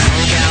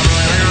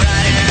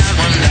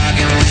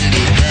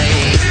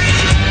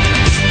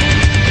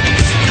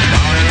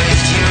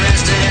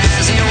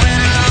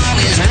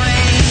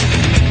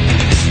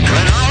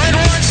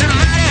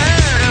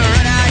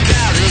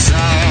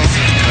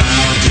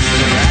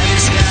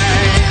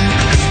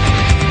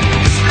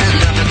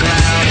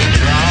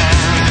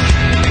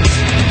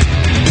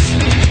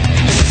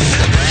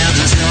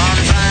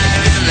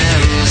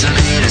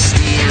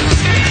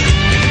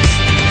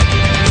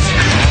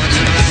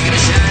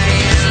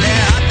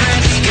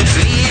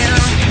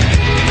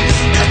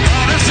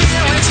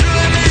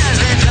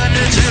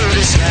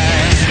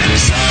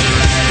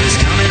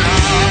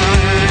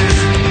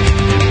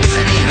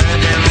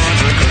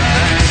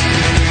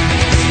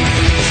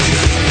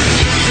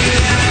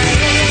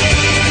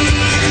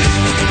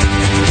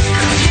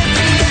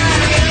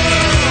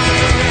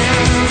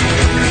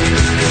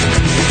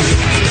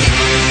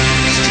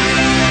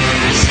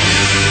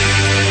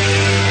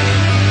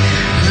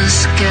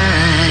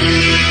 sky.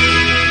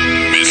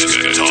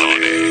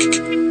 Miskatonic.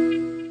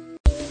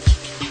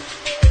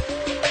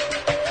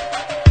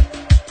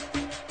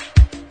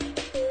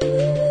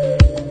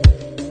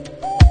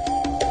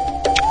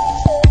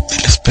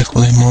 El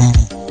espejo de Momo,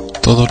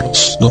 todos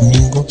los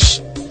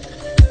domingos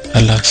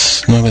a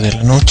las 9 de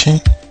la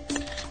noche,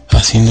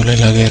 haciéndole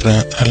la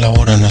guerra a la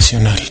hora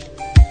nacional.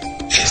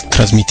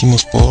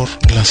 Transmitimos por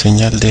la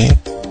señal de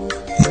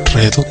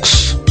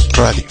Redux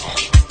Radio.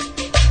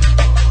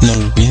 No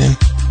lo olviden,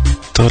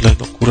 todas las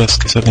locuras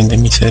que salen de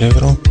mi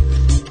cerebro,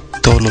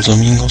 todos los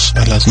domingos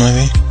a las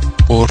 9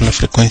 por la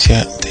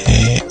frecuencia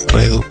de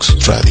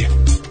Redux Radio.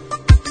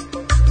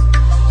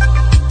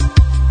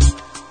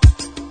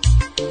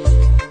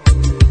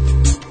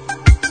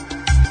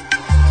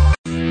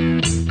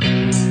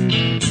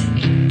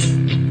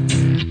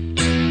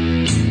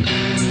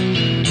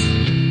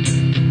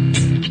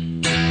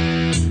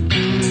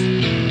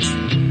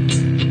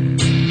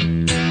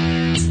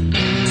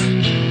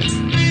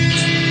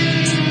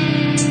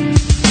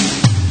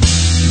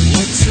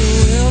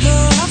 Whatsoever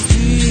I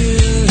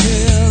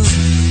feel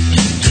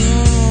has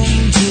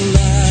come to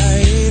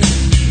light.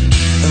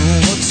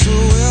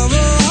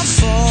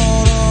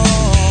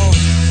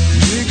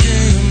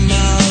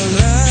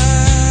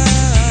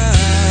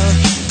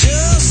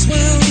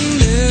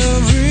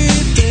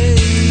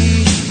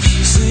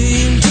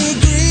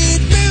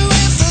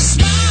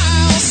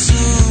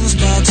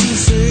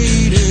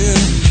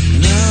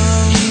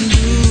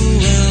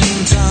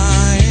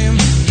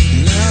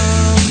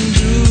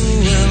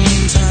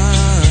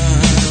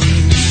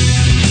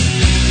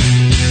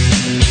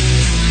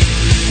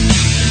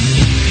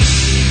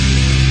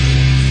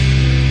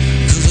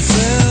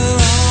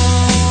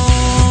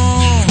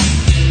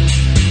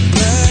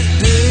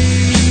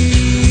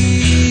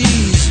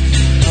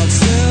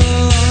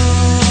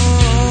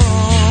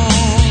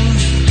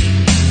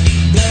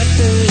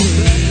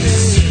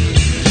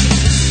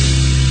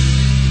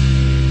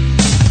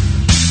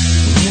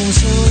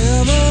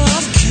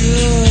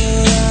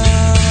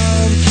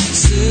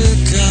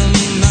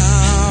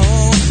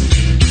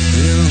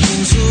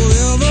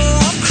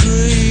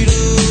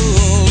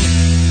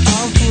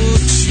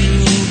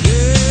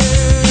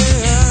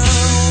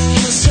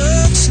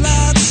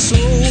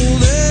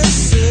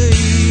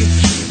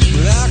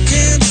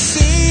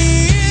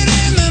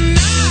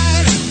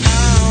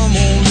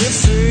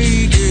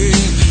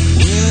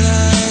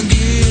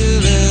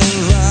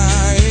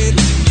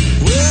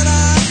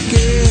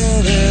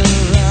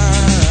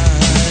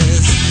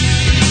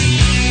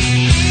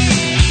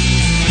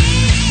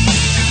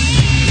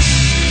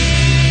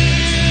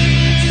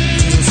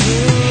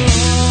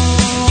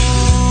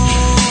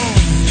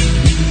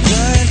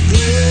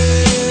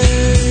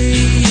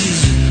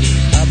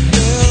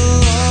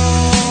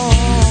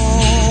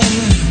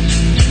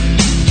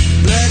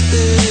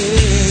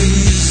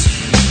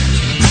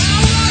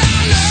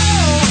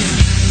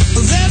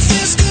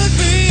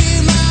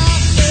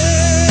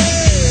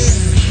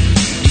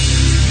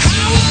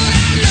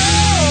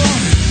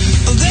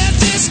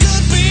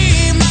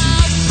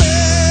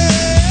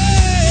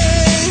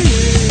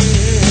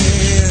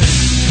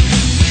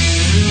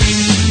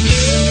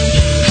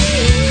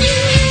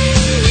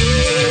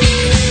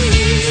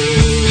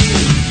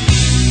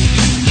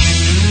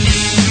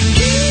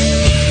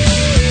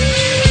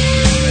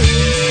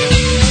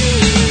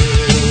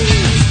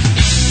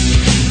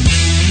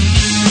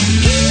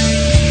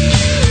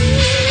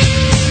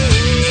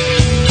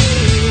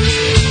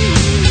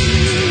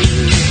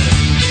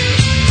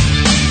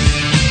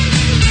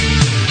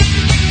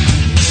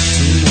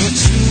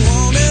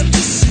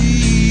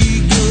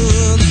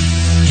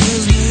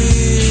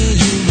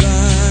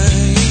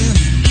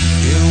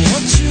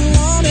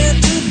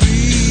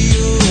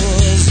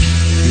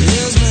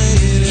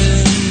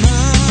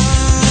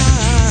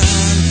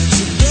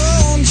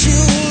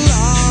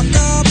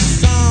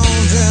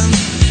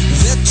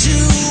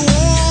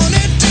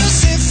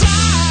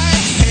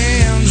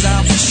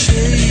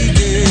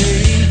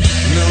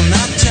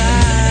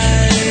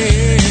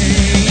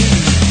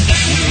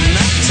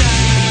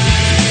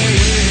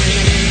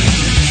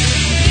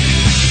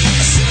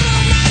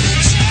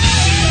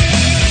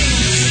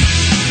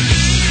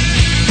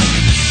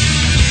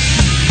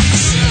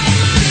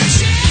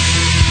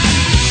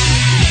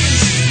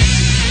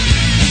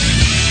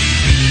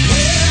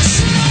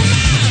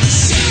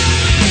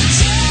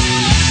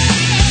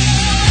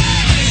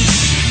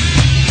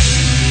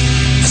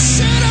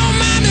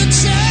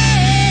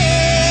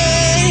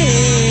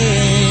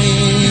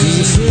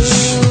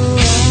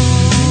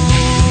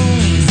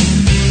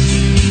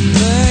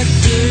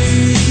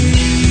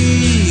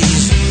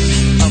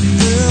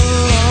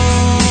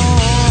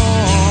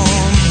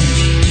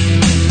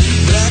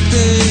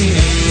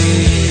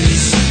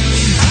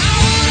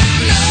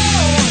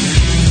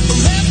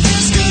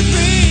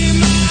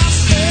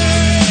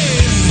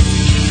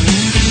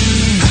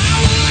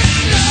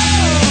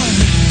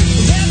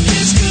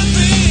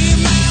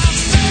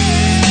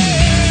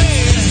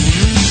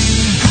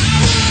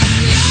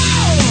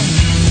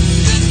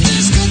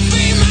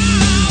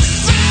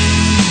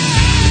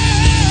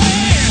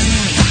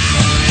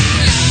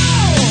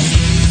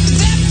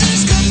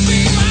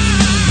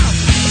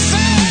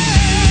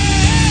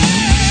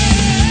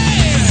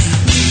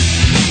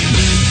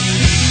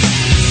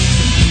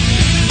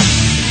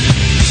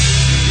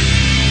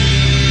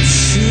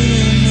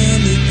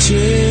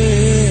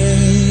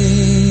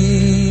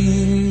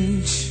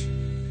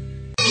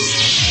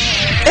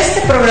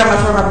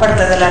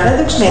 de la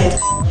Reduxnet.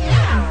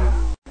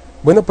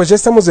 Bueno, pues ya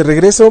estamos de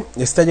regreso,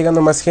 está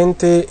llegando más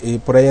gente,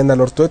 por ahí anda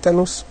Lord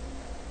Tuétanos,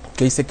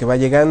 que dice que va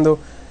llegando,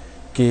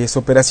 que su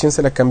operación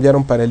se la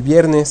cambiaron para el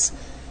viernes.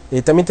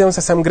 También tenemos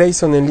a Sam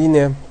Grayson en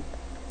línea,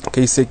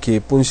 que dice que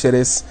Punisher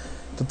es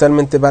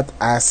totalmente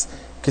badass.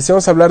 Que si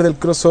vamos a hablar del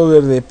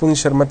crossover de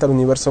Punisher mata al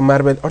universo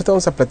Marvel, ahorita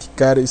vamos a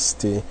platicar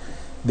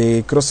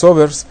de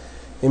crossovers.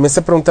 Me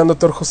está preguntando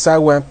Torjo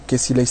Sawa que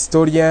si la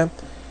historia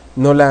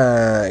no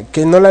la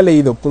ha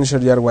leído, Punisher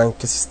Year One,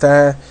 que si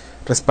está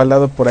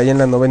respaldado por ahí en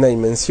la 9ª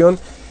dimensión.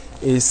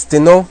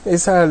 No,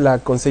 esa la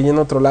conseguí en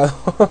otro lado.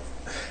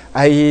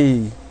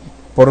 Ahí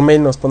por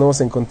mail nos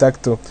ponemos en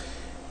contacto.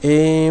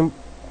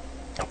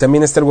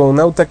 También está el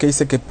Guaunauta, que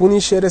dice que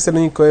Punisher es el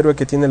único héroe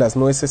que tiene las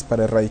nueces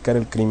para erradicar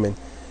el crimen,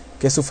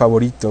 que es su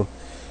favorito.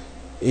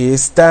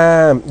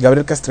 Está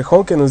Gabriel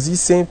Castrejón, que nos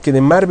dice que de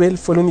Marvel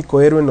fue el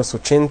único héroe en los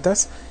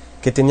 80s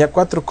que tenía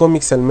 4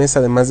 cómics al mes,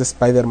 además de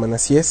Spider-Man.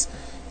 Así es,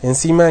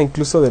 encima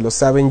incluso de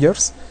los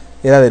Avengers,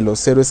 era de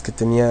los héroes que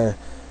tenía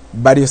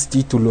varios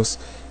títulos.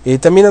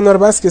 También Anuar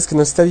Vázquez, que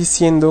nos está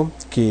diciendo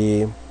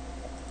que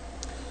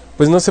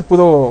pues no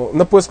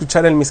pudo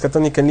escuchar el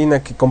Miskatonic en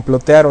línea, que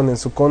complotearon en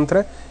su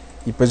contra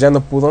y pues ya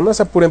no pudo. No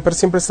se apuren, pero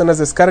siempre están las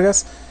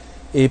descargas.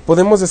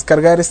 Podemos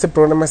descargar este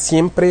programa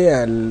siempre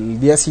al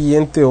día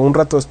siguiente o un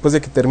rato después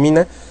de que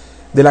termina,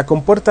 de la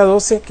Compuerta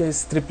 12, que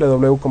es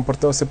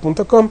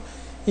www.compuerta12.com,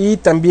 y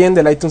también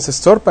del iTunes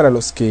Store para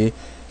los que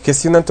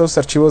gestionan todos los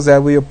archivos de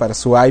audio para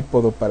su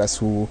iPod o para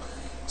sus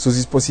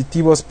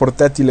dispositivos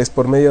portátiles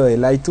por medio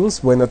del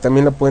iTunes. Bueno,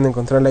 también lo pueden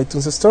encontrar en el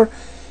iTunes Store.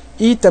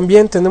 Y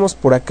también tenemos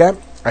por acá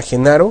a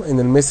Genaro en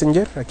el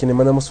Messenger, a quien le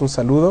mandamos un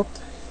saludo.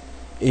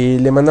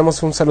 Le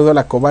mandamos un saludo a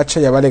la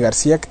Covacha y a Vale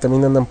García, que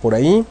también andan por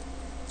ahí.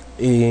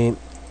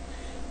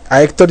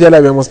 A Héctor ya le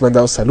habíamos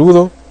mandado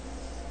saludo.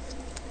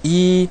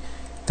 Y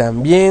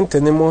también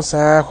tenemos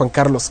a Juan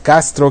Carlos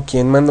Castro,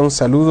 quien manda un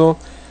saludo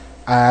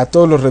a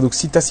todos los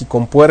reduxitas y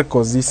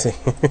compuercos, dice.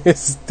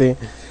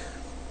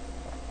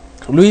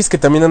 Luis, que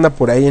también anda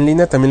por ahí en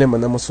línea, también le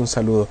mandamos un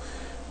saludo.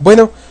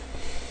 Bueno,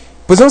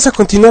 pues vamos a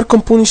continuar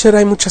con Punisher.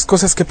 Hay muchas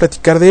cosas que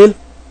platicar de él.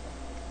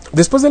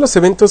 Después de los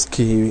eventos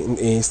que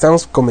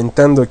estábamos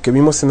comentando y que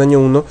vimos en año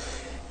 1,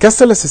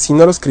 Castle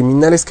asesinó a los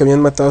criminales que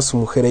habían matado a su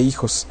mujer e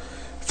hijos.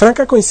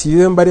 Frank ha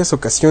coincidido en varias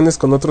ocasiones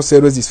con otros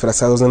héroes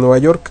disfrazados de Nueva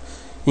York,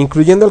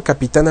 incluyendo al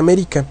Capitán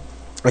América,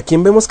 a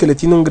quien vemos que le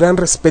tiene un gran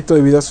respeto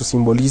debido a su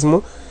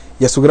simbolismo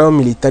y a su grado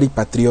militar y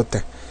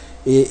patriota.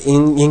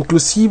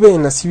 Inclusive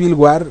en la Civil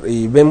War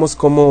vemos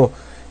cómo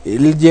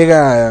él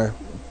llega,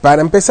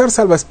 para empezar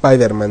salva a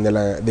Spider-Man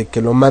de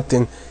que lo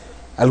maten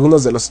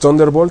algunos de los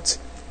Thunderbolts,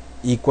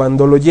 y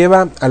cuando lo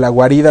lleva a la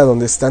guarida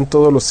donde están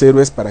todos los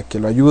héroes para que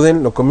lo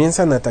ayuden, lo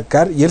comienzan a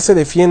atacar y él se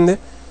defiende,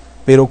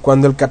 pero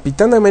cuando el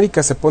Capitán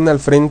América se pone al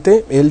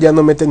frente, él ya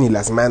no mete ni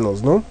las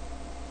manos, ¿no?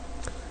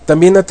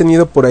 También ha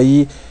tenido por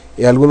ahí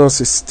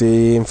algunos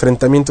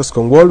enfrentamientos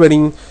con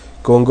Wolverine,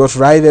 con Ghost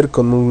Rider,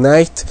 con Moon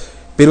Knight,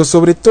 pero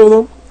sobre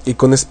todo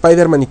con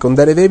Spider-Man y con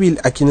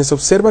Daredevil, a quienes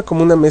observa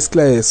como una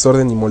mezcla de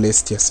desorden y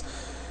molestias.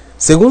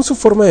 Según su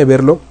forma de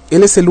verlo,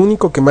 él es el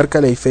único que marca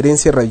la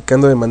diferencia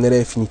erradicando de manera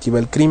definitiva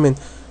el crimen.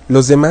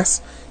 Los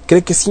demás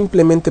cree que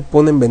simplemente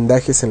ponen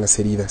vendajes en las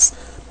heridas.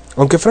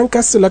 Aunque Frank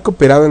Castle ha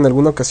cooperado en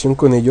alguna ocasión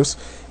con ellos,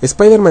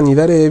 Spider-Man y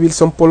Daredevil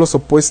son polos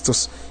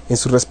opuestos en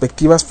sus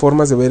respectivas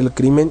formas de ver el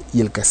crimen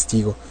y el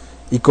castigo,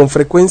 y con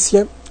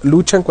frecuencia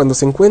luchan cuando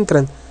se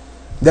encuentran.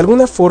 De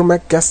alguna forma,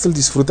 Castle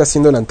disfruta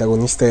siendo el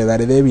antagonista de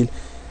Daredevil,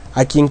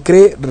 a quien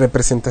cree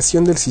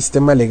representación del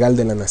sistema legal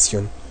de la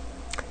nación.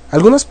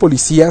 Algunos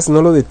policías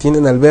no lo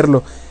detienen al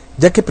verlo,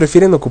 ya que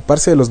prefieren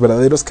ocuparse de los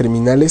verdaderos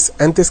criminales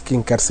antes que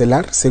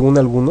encarcelar, según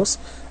algunos,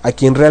 a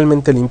quien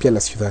realmente limpia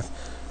la ciudad.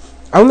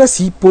 Aún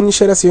así,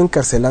 Punisher ha sido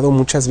encarcelado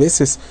muchas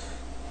veces,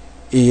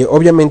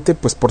 obviamente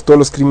pues por todos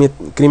los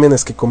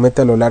crímenes que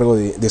comete a lo largo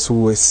de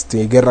su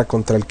guerra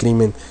contra el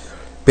crimen,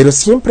 pero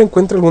siempre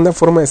encuentra alguna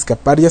forma de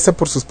escapar, ya sea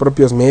por sus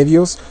propios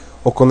medios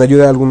o con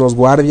ayuda de algunos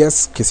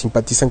guardias que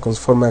simpatizan con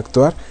su forma de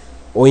actuar,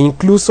 o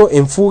incluso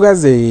en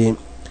fugas de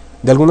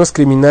algunos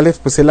criminales,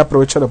 pues él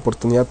aprovecha la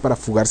oportunidad para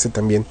fugarse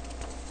también.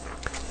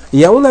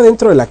 Y aún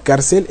adentro de la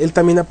cárcel, él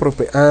también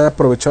ha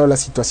aprovechado la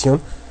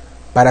situación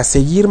para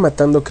seguir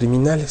matando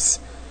criminales.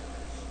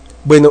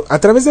 Bueno, a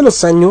través de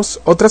los años,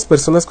 otras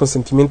personas con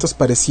sentimientos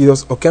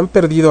parecidos o que han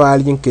perdido a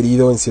alguien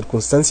querido en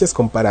circunstancias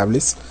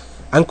comparables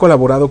han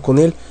colaborado con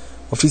él.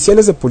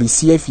 Oficiales de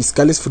policía y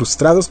fiscales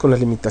frustrados con las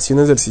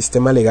limitaciones del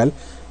sistema legal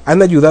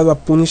han ayudado a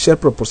Punisher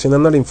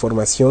proporcionando la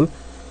información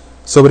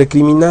sobre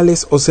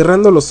criminales o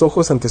cerrando los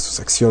ojos ante sus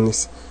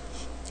acciones.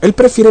 Él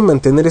prefiere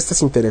mantener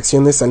estas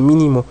interacciones al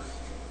mínimo,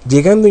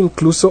 llegando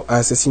incluso a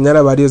asesinar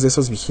a varios de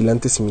esos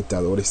vigilantes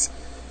imitadores.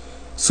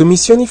 Su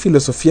misión y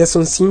filosofía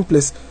son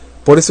simples,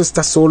 por eso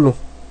está solo,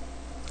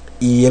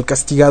 y el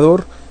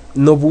castigador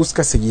no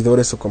busca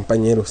seguidores o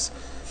compañeros.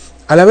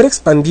 Al haber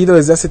expandido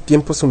desde hace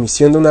tiempo su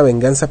misión de una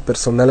venganza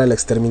personal a la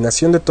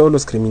exterminación de todos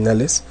los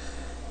criminales,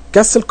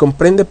 Castle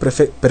comprende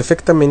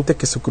perfectamente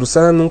que su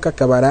cruzada nunca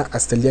acabará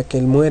hasta el día que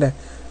él muera.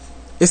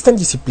 Es tan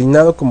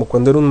disciplinado como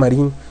cuando era un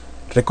marín,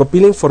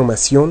 recopila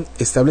información,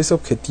 establece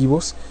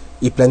objetivos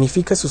y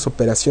planifica sus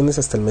operaciones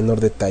hasta el menor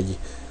detalle.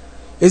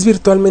 Es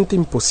virtualmente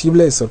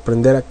imposible de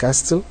sorprender a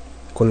Castle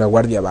con la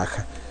guardia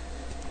baja.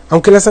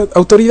 Aunque las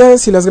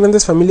autoridades y las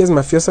grandes familias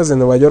mafiosas de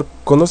Nueva York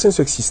conocen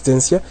su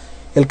existencia,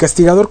 el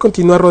castigador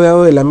continúa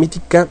rodeado de la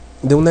mítica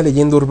de una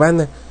leyenda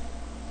urbana.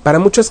 Para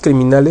muchos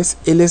criminales,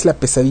 él es la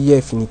pesadilla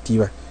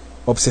definitiva,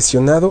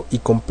 obsesionado y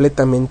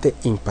completamente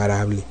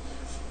imparable.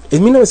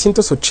 En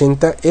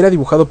 1980 era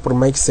dibujado por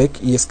Mike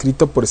Zeck y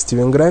escrito por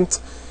Steven Grant.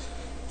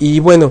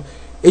 Y bueno,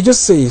 ellos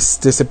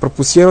se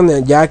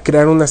propusieron ya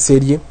crear una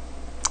serie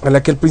a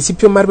la que al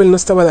principio Marvel no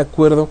estaba de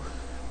acuerdo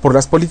por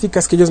las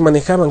políticas que ellos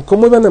manejaban.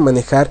 ¿Cómo iban a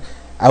manejar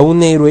a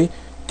un héroe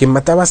que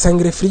mataba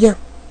sangre fría?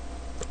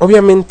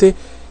 Obviamente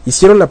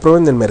hicieron la prueba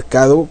en el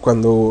mercado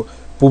cuando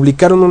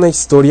publicaron una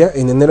historia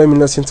en enero de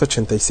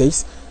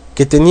 1986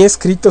 que tenía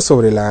escrito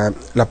sobre la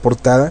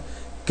portada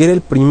que era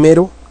el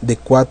primero de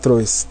 4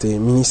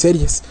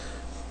 miniseries.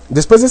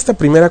 Después de esta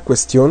primera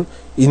cuestión,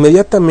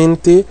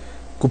 inmediatamente,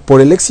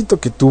 por el éxito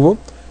que tuvo,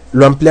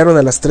 lo ampliaron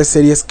a las 3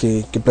 series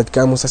que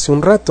platicábamos hace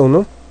un rato,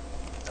 ¿no?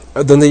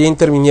 Donde ya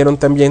intervinieron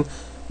también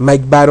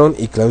Mike Baron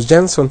y Klaus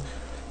Jansson.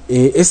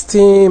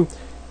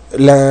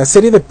 La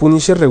serie de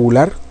Punisher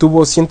regular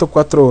tuvo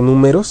 104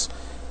 números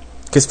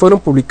que fueron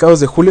publicados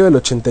de julio del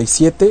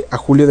 87 a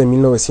julio de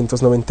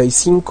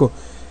 1995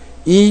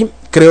 y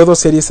creó 2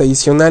 series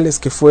adicionales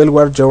que fue el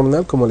War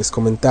Journal, como les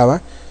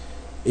comentaba,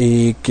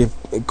 que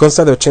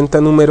consta de 80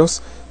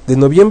 números de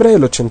noviembre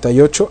del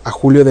 88 a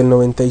julio del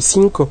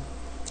 95,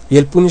 y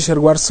el Punisher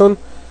Warzone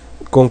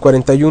con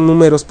 41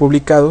 números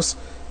publicados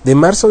de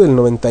marzo del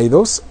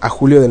 92 a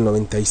julio del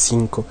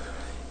 95.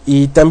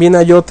 Y también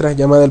hay otra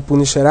llamada el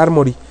Punisher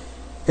Armory.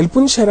 El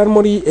Punisher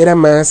Armory era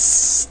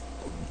más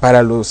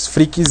para los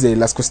frikis de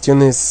las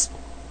cuestiones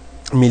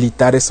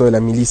militares o de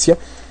la milicia.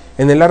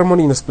 En el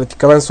Armory nos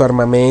platicaban su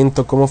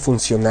armamento, cómo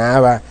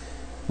funcionaba,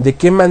 de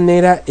qué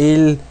manera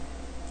él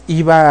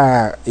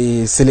iba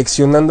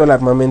seleccionando el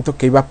armamento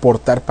que iba a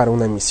portar para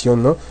una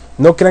misión, ¿no?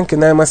 No crean que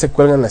nada más se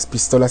cuelgan las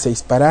pistolas a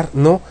disparar,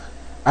 no.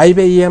 Ahí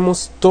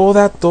veíamos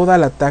toda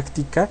la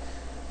táctica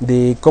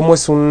de cómo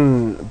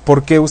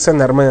por qué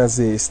usan armas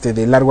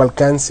de largo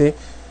alcance,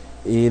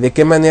 de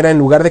qué manera en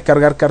lugar de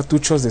cargar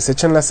cartuchos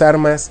desechan las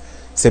armas,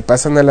 se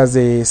pasan a las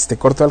de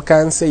corto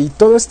alcance, y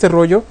todo este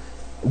rollo.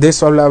 De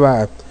eso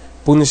hablaba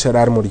Punisher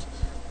Armory,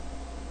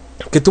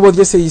 que tuvo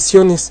 10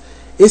 ediciones.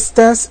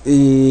 Estas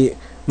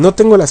no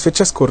tengo las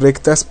fechas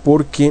correctas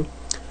porque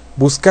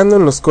buscando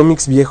en los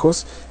cómics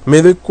viejos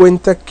me doy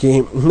cuenta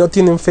que no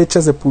tienen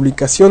fechas de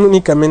publicación,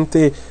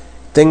 únicamente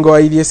tengo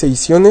ahí 10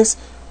 ediciones,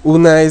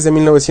 una es de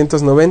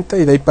 1990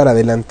 y de ahí para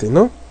adelante,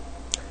 ¿no?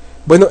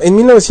 Bueno, en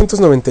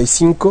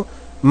 1995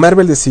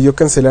 Marvel decidió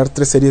cancelar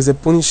 3 series de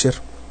Punisher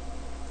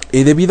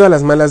debido a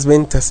las malas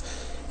ventas.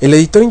 El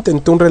editor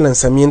intentó un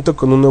relanzamiento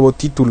con un nuevo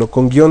título,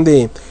 con guión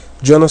de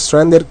John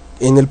Ostrander.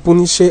 En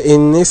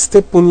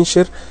este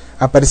Punisher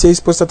aparecía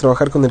dispuesto a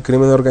trabajar con el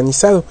crimen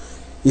organizado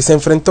y se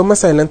enfrentó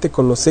más adelante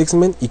con los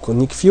X-Men y con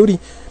Nick Fury.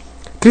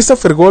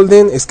 Christopher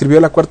Golden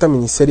escribió la 4ª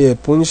miniserie de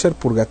Punisher,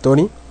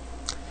 Purgatory,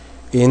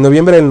 en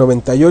noviembre del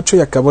 98 y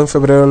acabó en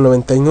febrero del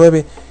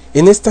 99.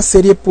 En esta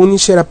serie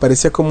Punisher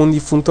aparecía como un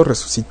difunto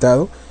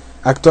resucitado,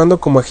 actuando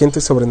como agente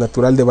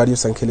sobrenatural de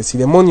varios ángeles y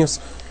demonios.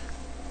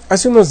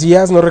 Hace unos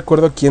días, no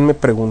recuerdo quién me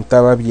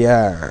preguntaba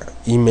vía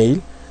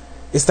email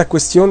esta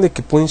cuestión de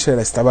que Punisher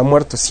estaba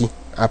muerto. Sí,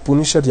 a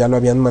Punisher ya lo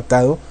habían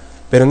matado,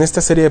 pero en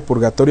esta serie de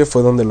Purgatorio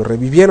fue donde lo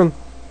revivieron.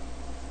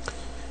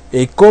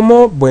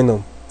 ¿Cómo?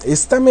 Bueno,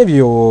 está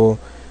medio...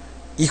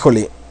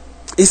 Híjole,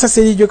 esa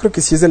serie yo creo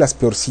que sí es de las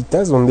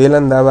peorcitas, donde él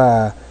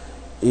andaba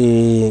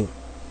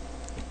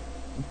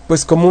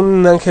pues como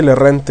un ángel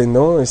errante,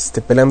 ¿no?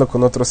 Peleando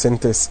con otros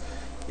entes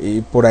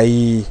por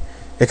ahí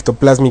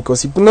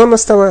ectoplásmicos, y no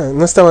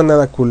estaba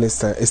nada cool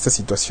esta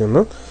situación,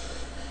 ¿no?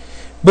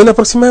 Bueno,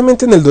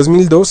 aproximadamente en el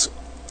 2002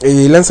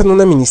 lanzan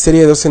una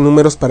miniserie de 12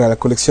 números para la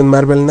colección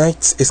Marvel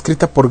Knights,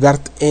 escrita por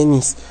Garth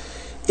Ennis.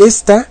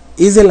 Esta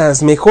es de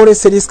las mejores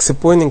series que se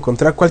pueden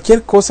encontrar.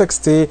 Cualquier cosa que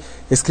esté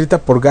escrita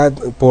por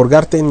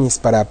Garth Ennis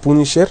para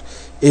Punisher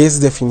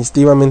es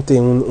definitivamente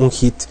un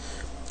hit.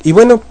 Y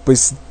bueno,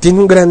 pues tiene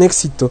un gran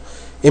éxito,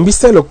 en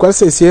vista de lo cual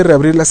se decide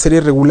reabrir la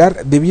serie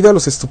regular debido a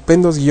los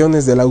estupendos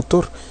guiones del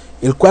autor,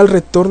 el cual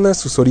retorna a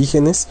sus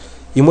orígenes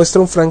y muestra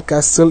un Frank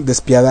Castle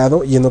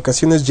despiadado y en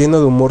ocasiones lleno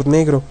de humor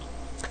negro.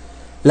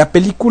 La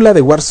película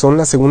de Warzone,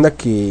 la segunda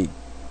que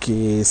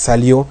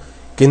salió,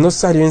 que no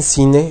salió en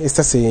cine,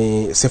 esta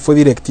se fue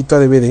directito a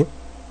DVD,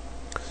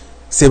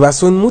 se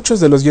basó en muchos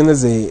de los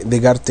guiones de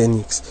Garth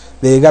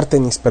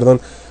Ennis,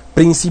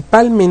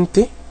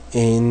 principalmente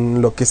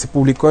en lo que se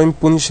publicó en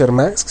Punisher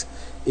Max,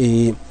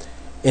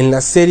 en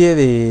la serie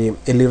de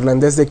El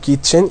Irlandés de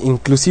Kitchen.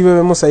 Inclusive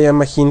vemos ahí a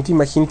Mahinty.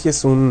 Mahinty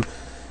es un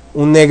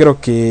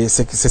negro que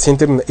se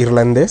siente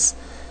irlandés.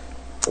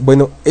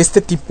 Bueno,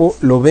 este tipo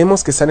lo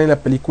vemos que sale en la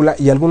película,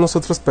 y algunos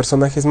otros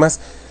personajes más.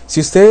 Si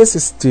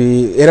ustedes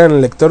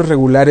eran lectores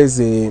regulares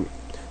de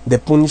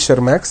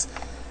Punisher Max,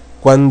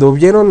 Cuando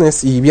vieron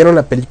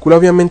la película,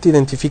 obviamente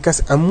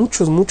identificas a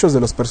muchos de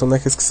los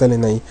personajes que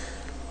salen ahí.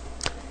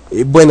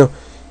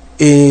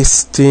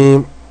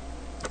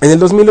 En el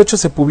 2008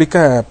 se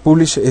publica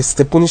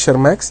Punisher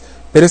Max,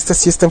 pero esta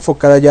sí está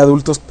enfocada ya a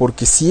adultos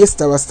porque sí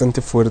está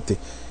bastante fuerte.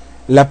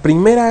 El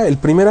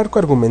primer arco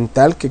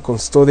argumental, que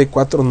constó de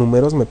 4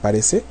 números, me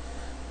parece,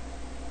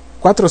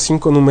 4 o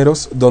 5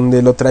 números,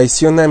 donde lo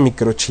traiciona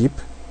Microchip.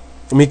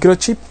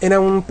 Microchip era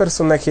un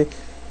personaje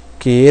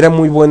que era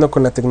muy bueno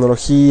con la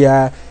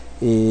tecnología,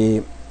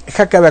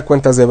 hackeaba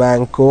cuentas de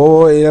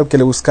banco, era el que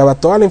le buscaba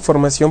toda la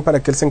información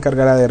para que él se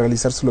encargara de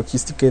realizar su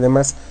logística y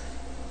demás.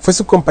 Fue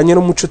su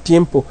compañero mucho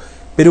tiempo,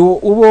 pero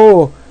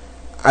hubo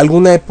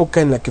alguna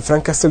época en la que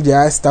Frank Castle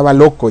ya estaba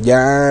loco,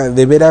 ya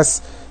de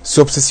veras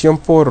su obsesión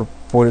por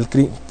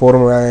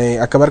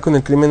acabar con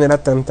el crimen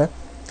era tanta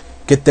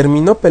que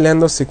terminó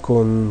peleándose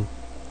con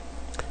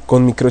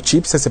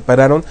Microchip, se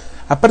separaron.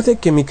 Aparte de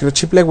que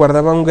Microchip le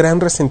guardaba un gran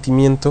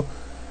resentimiento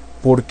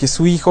porque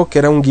su hijo, que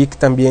era un geek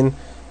también,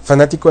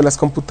 fanático de las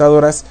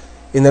computadoras,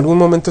 en algún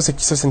momento se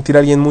quiso sentir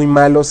alguien muy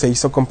malo, se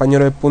hizo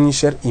compañero de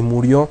Punisher y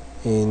murió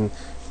en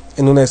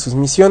una de sus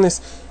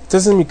misiones.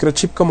 Entonces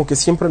Microchip como que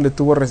siempre le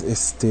tuvo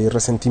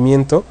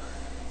resentimiento.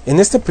 En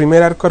este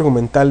primer arco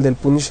argumental del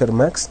Punisher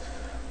Max,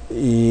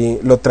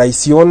 lo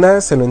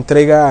traiciona, se lo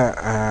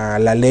entrega a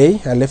la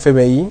ley, al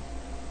FBI,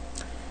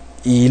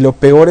 y lo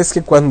peor es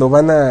que cuando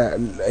van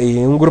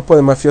un grupo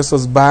de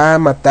mafiosos va a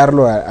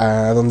matarlo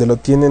a donde lo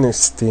tienen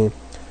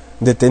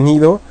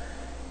detenido,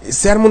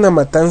 se arma una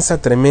matanza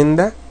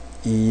tremenda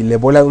y le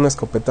vuela de un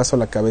escopetazo a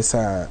la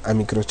cabeza a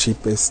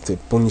Microchip,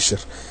 Punisher.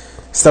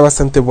 Está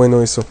bastante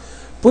bueno eso.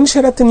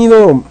 Punisher ha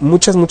tenido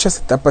muchas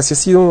etapas y ha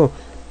sido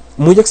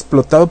muy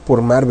explotado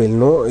por Marvel,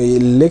 ¿no?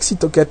 El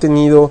éxito que ha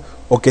tenido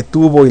o que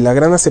tuvo y la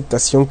gran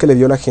aceptación que le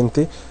dio la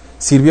gente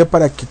sirvió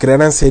para que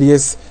crearan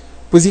series,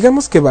 pues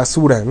digamos que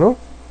basura, ¿no?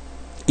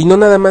 Y no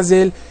nada más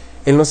de él.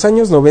 En los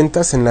años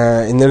 90,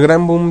 en el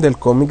gran boom del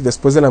cómic,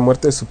 después de la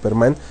muerte de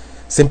Superman,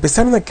 se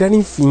empezaron a crear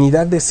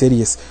infinidad de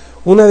series.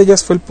 Una de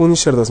ellas fue el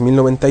Punisher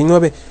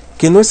 2099,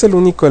 que no es el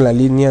único de la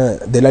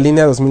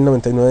línea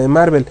 2099 de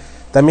Marvel.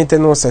 También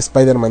tenemos a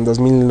Spider-Man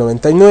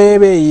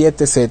 2099 y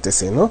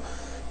etc, ¿no?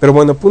 Pero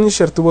bueno,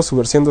 Punisher tuvo su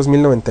versión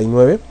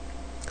 2099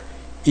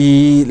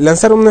 y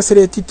lanzaron una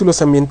serie de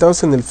títulos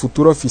ambientados en el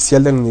futuro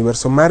oficial del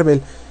universo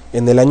Marvel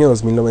en el año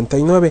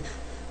 2099.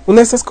 Una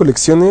de estas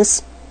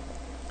colecciones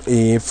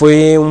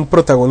fue un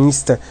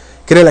protagonista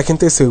que era el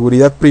agente de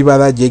seguridad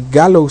privada Jake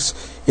Gallows,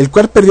 el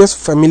cual perdió a su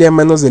familia a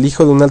manos del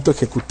hijo de un alto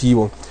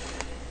ejecutivo.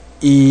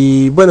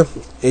 Y bueno,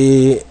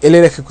 él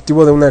era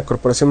ejecutivo de una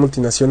corporación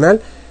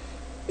multinacional.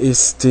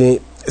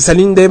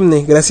 Salió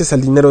indemne gracias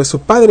al dinero de su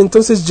padre.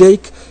 Entonces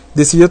Jake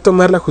decidió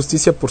tomar la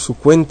justicia por su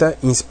cuenta,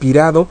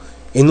 inspirado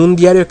en un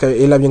diario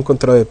que él había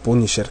encontrado de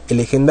Punisher, el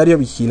legendario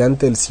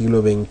vigilante del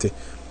siglo XX.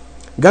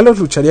 Gallows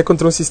lucharía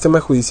contra un sistema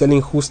judicial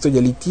injusto y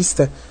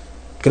elitista,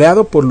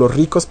 creado por los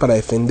ricos para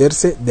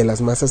defenderse de las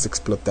masas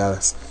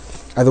explotadas,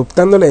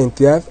 adoptando la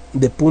identidad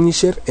de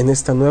Punisher en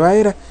esta nueva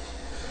era.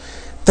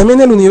 También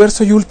el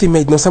universo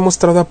Ultimate nos ha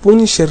mostrado a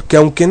Punisher, que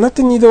aunque no ha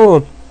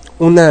tenido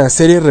una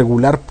serie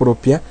regular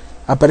propia,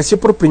 apareció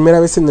por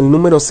primera vez en el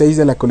número 6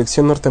 de la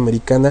colección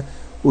norteamericana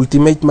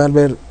Ultimate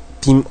Marvel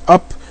Team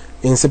Up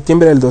en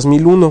septiembre del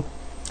 2001.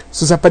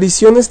 Sus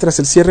apariciones tras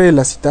el cierre de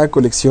la citada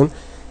colección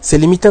se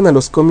limitan a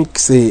los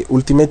cómics de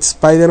Ultimate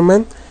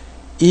Spider-Man,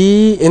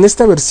 y en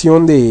esta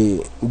versión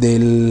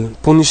del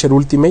Punisher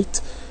Ultimate,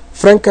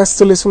 Frank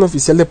Castle es un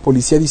oficial de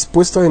policía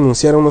dispuesto a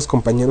denunciar a unos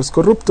compañeros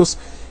corruptos.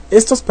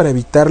 Estos, para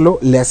evitarlo,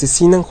 le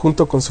asesinan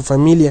junto con su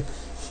familia.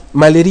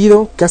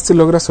 Malherido, Castle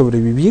logra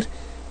sobrevivir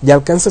y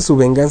alcanza su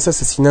venganza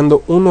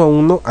asesinando uno a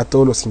uno a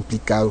todos los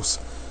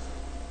implicados.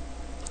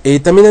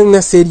 También hay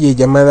una serie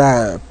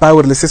llamada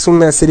Powerless, es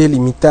una serie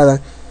limitada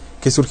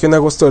que surgió en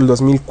agosto del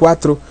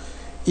 2004,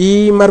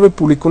 y Marvel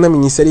publicó una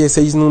miniserie de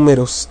 6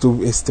 números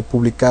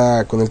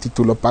publicada con el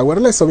título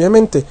Powerless,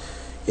 obviamente,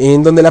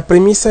 en donde la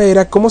premisa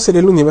era cómo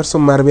sería el universo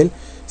Marvel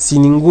si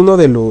ninguno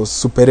de los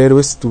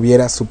superhéroes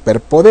tuviera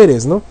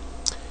superpoderes, ¿no?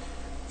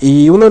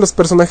 Y uno de los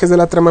personajes de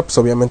la trama, pues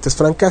obviamente es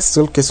Frank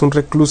Castle, que es un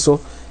recluso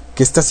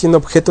que está siendo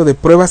objeto de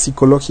pruebas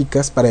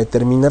psicológicas para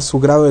determinar su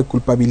grado de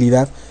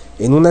culpabilidad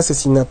en un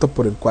asesinato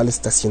por el cual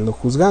está siendo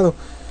juzgado.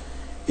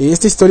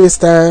 Esta historia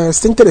está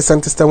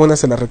interesante, está buena,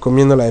 se la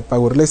recomiendo, la de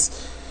Powerless.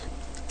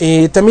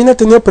 También ha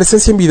tenido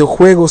presencia en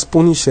videojuegos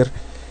Punisher.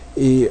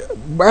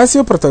 Ha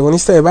sido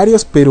protagonista de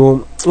varios,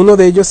 pero uno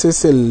de ellos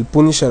es el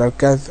Punisher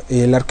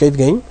el Arcade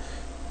Game,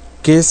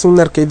 que es un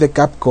arcade de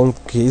Capcom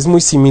que es muy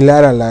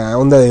similar a la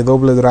onda de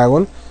Double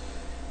Dragon.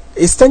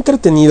 Está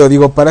entretenido,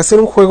 digo, para hacer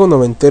un juego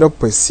noventero,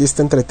 pues sí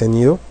está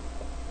entretenido.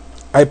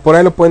 Por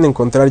ahí lo pueden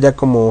encontrar ya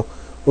como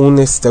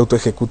un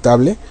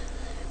autoejecutable.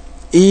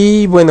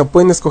 Y bueno,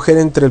 pueden escoger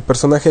entre el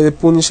personaje de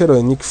Punisher o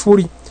de Nick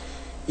Fury.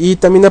 Y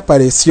también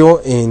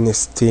apareció en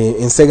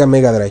Sega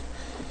Mega Drive.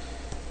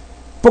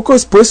 Poco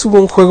después hubo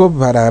un juego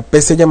para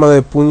PC llamado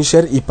The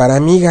Punisher y para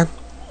Amiga,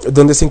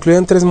 donde se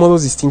incluían 3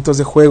 modos distintos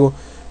de juego: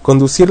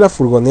 conducir la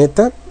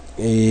furgoneta,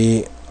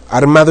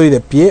 armado y de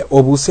pie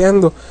o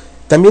buceando.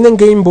 También en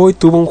Game Boy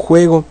tuvo un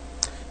juego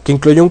que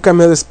incluyó un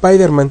cameo de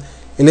Spider-Man.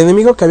 El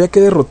enemigo que había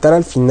que derrotar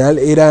al final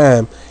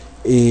era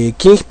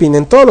Kingpin.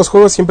 En todos los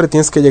juegos siempre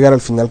tienes que llegar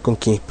al final con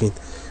Kingpin,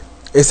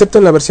 excepto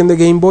en la versión de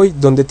Game Boy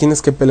donde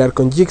tienes que pelear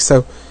con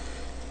Jigsaw.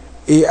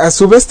 A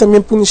su vez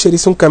también Punisher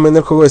hizo un cameo en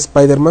el juego de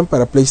Spider-Man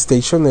para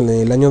PlayStation en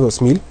el año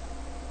 2000.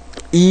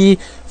 Y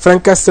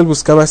Frank Castle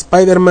buscaba a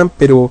Spider-Man,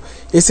 pero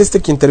es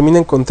quien termina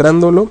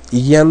encontrándolo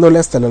y guiándole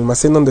hasta el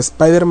almacén donde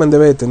Spider-Man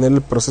debe detener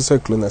el proceso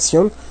de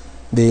clonación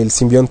del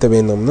simbionte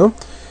Venom, ¿no?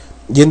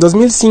 Y en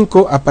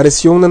 2005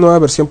 apareció una nueva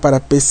versión para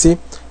PC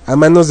a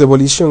manos de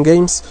Volition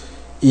Games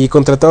y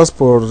contratados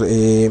por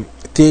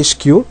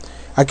THQ.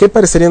 Aquí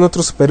aparecerían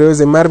otros superhéroes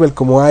de Marvel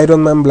como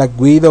Iron Man, Black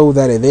Widow,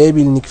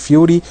 Daredevil, Nick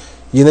Fury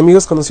y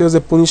enemigos conocidos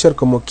de Punisher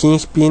como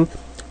Kingpin,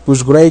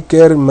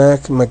 Bushbreaker,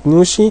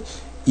 Magnushi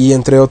y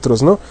entre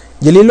otros, ¿no?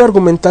 Y el hilo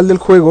argumental del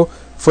juego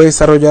fue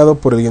desarrollado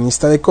por el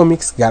guionista de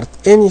cómics Garth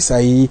Ennis,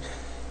 ahí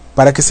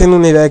para que se den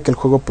una idea de que el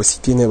juego pues sí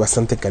tiene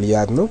bastante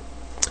calidad, ¿no?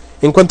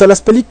 En cuanto a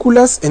las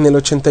películas, en el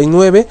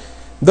 89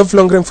 Dolph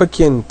Lundgren fue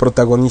quien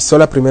protagonizó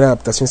la primera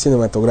adaptación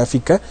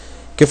cinematográfica,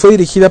 que fue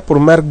dirigida por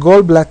Mark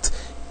Goldblatt.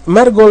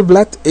 Mark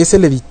Goldblatt es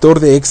el editor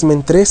de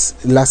X-Men 3,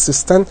 Last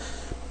Stand.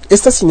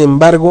 Esta, sin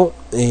embargo,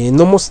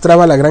 no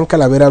mostraba la gran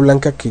calavera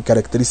blanca que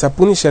caracteriza a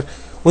Punisher.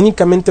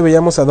 Únicamente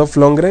veíamos a Dolph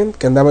Lundgren,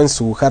 que andaba en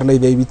su Harley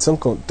Davidson,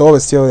 con todo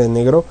vestido de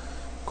negro,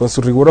 con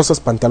sus rigurosos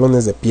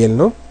pantalones de piel,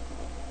 ¿no?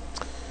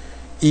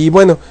 Y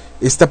bueno,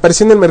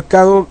 apareció en el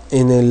mercado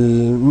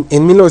en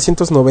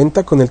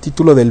 1990 con el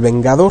título del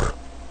Vengador.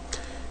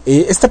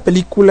 En esta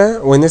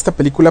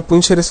película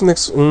Punisher es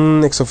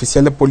un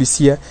exoficial de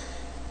policía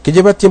que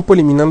lleva tiempo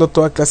eliminando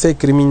toda clase de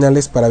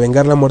criminales para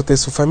vengar la muerte de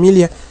su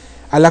familia,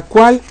 a la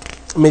cual,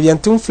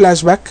 mediante un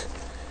flashback,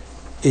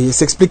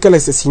 se explica el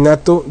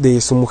asesinato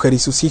de su mujer y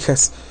sus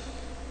hijas,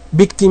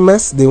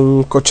 víctimas de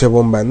un coche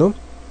bomba, ¿no?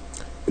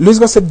 Louis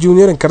Gossett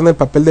Jr. encarna el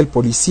papel del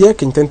policía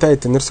que intenta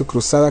detener su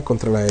cruzada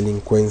contra la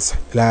delincuencia.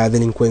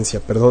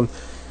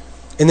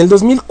 En el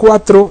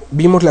 2004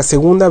 vimos la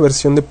segunda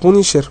versión de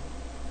Punisher,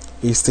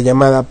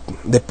 llamada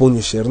The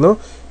Punisher, ¿no?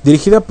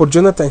 Dirigida por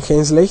Jonathan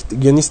Hensleigh,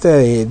 guionista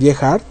de Die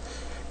Hard,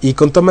 y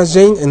con Thomas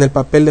Jane en el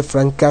papel de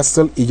Frank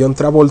Castle y John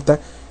Travolta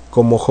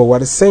como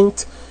Howard Saint,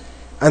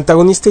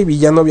 antagonista y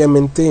villano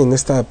obviamente en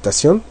esta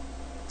adaptación.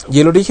 Y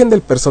el origen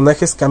del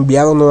personaje es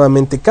cambiado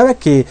nuevamente. Cada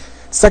que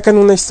sacan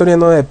una historia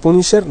nueva de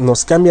Punisher,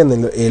 nos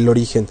cambian el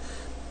origen.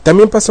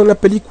 También pasó en la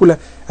película.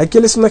 Aquí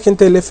él es un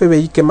agente del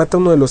FBI que mata a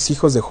uno de los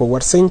hijos de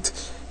Howard Saint,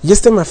 y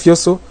este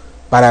mafioso,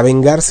 para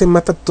vengarse,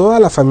 mata a toda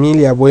la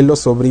familia, abuelos,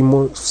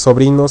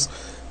 sobrinos,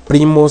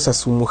 primos, a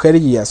su mujer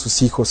y a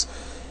sus hijos,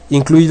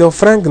 incluido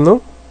Frank,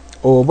 ¿no?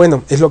 O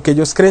bueno, es lo que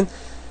ellos creen.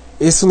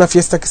 Es una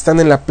fiesta que están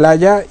en la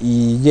playa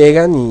y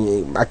llegan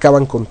y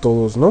acaban con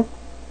todos, ¿no?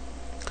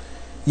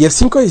 Y el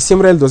 5 de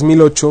diciembre del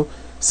 2008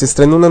 se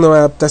estrenó una nueva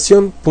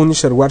adaptación,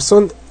 Punisher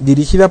Warzone,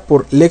 dirigida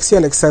por Lexi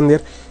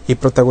Alexander y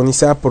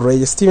protagonizada por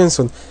Ray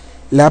Stevenson.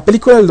 La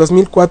película del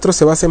 2004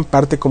 se basa en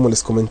parte, como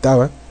les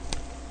comentaba,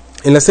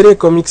 en la serie de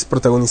cómics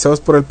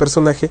protagonizados por el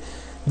personaje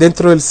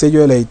dentro del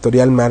sello de la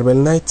editorial Marvel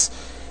Knights.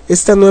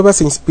 Esta nueva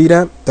se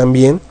inspira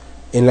también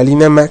en la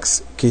línea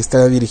Max, que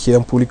está dirigida a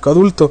un público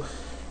adulto.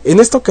 En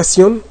esta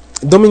ocasión,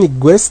 Dominic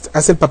West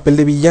hace el papel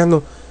de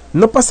villano.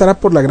 No pasará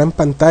por la gran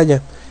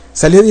pantalla.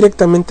 Salió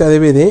directamente a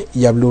DVD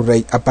y a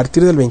Blu-ray a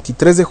partir del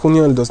 23 de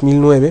junio del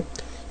 2009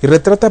 y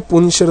retrata a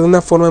Punisher de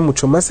una forma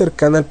mucho más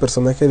cercana al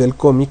personaje del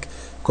cómic,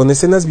 con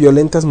escenas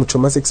violentas mucho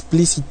más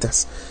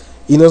explícitas,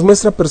 y nos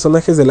muestra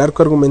personajes del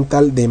arco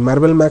argumental de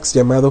Marvel Max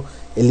llamado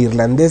El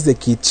Irlandés de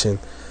Kitchen.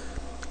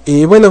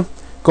 Y bueno,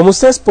 como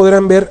ustedes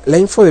podrán ver, la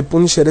info de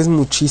Punisher es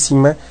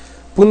muchísima.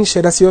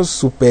 Punisher ha sido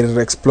súper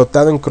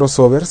explotado en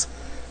crossovers,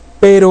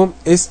 pero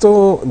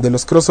esto de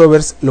los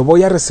crossovers lo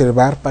voy a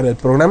reservar para el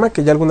programa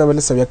que ya alguna vez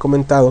les había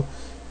comentado,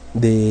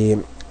 de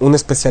un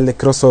especial de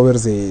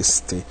crossovers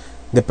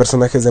de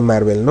personajes de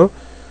Marvel, ¿no?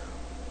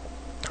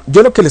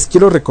 Yo lo que les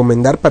quiero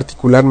recomendar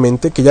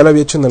particularmente, que ya lo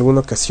había hecho en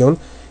alguna ocasión,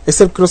 es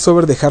el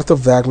crossover de Heart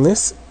of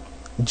Darkness,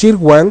 Year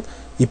One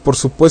y por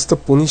supuesto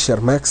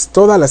Punisher Max.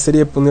 Toda la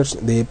serie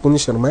de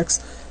Punisher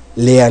Max,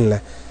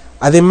 léanla.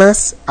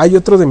 Además, hay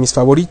otro de mis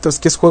favoritos,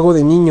 que es Juego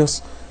de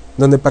Niños,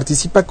 donde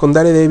participa con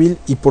Daredevil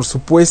y por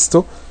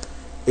supuesto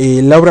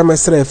la obra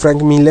maestra de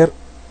Frank Miller,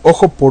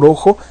 Ojo por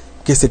Ojo,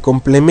 que se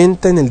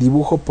complementa en el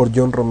dibujo por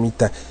John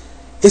Romita.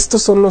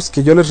 Estos son los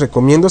que yo les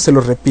recomiendo, se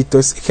los repito,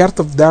 es Heart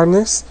of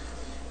Darkness,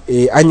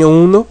 año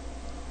 1,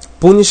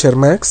 Punisher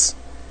Max,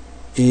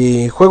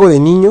 Juego de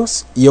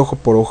Niños y Ojo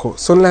por Ojo.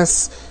 Son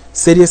las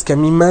series que a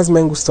mí más me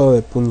han gustado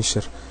de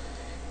Punisher.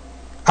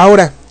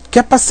 Ahora, ¿qué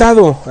ha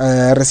pasado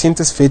a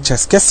recientes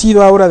fechas? ¿Qué ha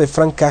sido ahora de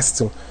Frank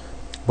Castle?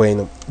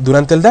 Bueno,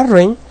 durante el Dark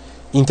Reign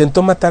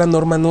intentó matar a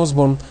Norman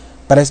Osborn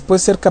para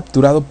después ser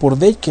capturado por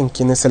Daken,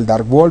 quien es el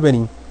Dark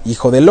Wolverine,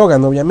 hijo de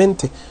Logan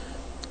obviamente,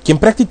 quien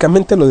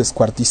prácticamente lo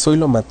descuartizó y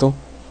lo mató.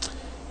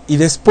 Y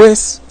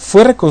después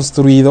fue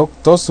reconstruido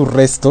todos sus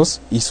restos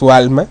y su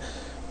alma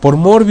por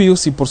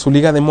Morbius y por su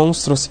Liga de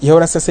Monstruos, y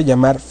ahora se hace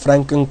llamar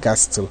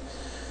Frankencastle.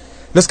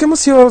 Los que hemos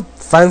sido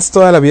fans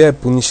toda la vida de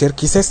Punisher,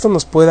 quizá esto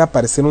nos pueda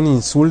parecer un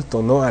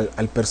insulto, ¿no?,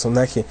 al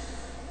personaje,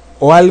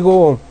 o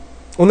algo,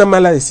 una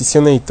mala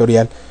decisión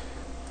editorial,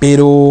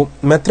 pero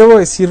me atrevo a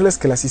decirles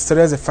que las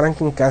historias de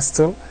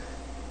Frankencastle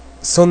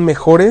son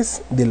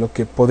mejores de lo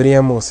que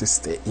podríamos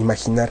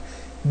imaginar.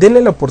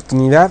 Denle la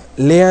oportunidad,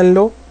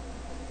 léanlo.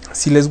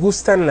 Si les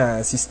gustan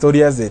las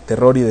historias de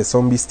terror y de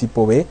zombies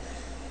tipo B,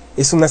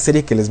 es una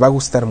serie que les va a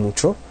gustar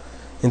mucho.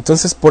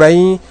 Entonces por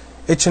ahí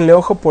échenle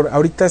ojo. Por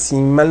ahorita, si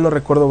mal no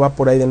recuerdo, va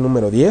por ahí del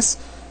número 10,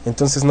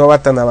 entonces no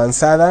va tan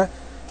avanzada.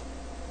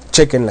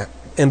 Chéquenla,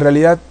 en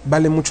realidad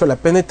vale mucho la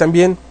pena. Y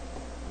también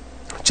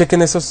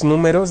chequen esos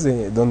números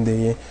de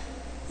donde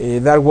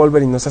Dark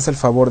Wolverine nos hace el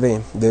favor de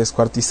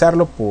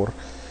descuartizarlo por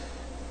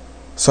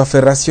su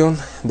aferración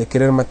de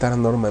querer matar a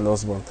Norman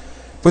Osborn.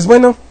 Pues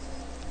bueno,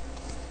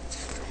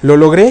 lo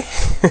logré.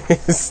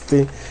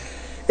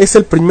 Es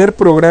el primer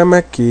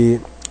programa que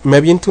me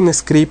aviento un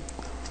script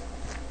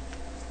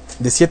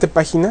de 7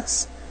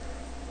 páginas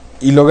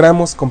y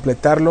logramos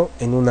completarlo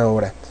en 1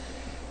 hora.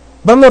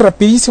 Vamos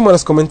rapidísimo a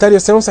los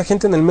comentarios. Tenemos a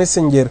gente en el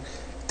Messenger.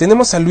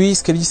 Tenemos a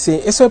Luis que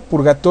dice: eso de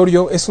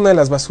Purgatorio es una de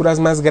las basuras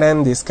más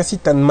grandes, casi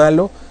tan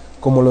malo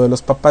como lo de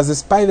los papás de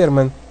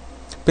Spider-Man.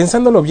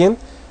 Pensándolo bien,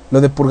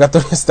 lo de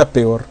Purgatorio está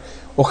peor.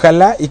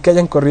 Ojalá y que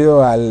hayan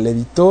corrido al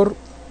editor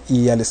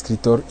y al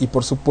escritor. Y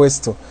por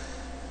supuesto,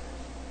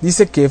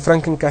 dice que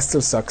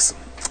Frankencastle sucks.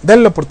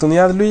 Dale la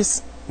oportunidad,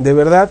 Luis, de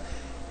verdad.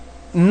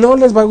 No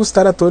les va a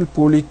gustar a todo el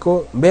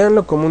público.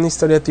 Véanlo como una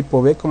historia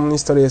tipo B, como una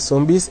historia de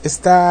zombies.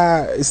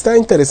 Está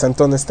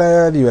interesantón,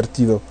 está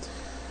divertido.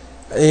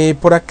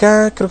 Por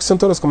acá creo que son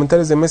todos los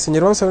comentarios de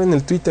Messenger. Vamos a ver en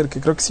el Twitter,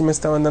 que creo que sí me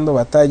estaban dando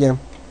batalla.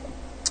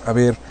 A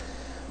ver,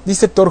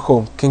 dice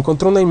Torjo que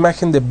encontró una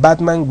imagen de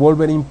Batman,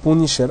 Wolverine,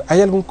 Punisher.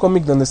 ¿Hay algún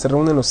cómic donde se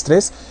reúnen los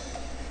tres?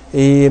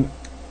 He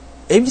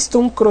visto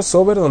un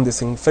crossover donde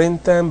se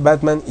enfrentan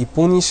Batman y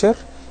Punisher,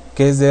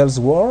 que es de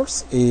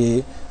Elseworlds.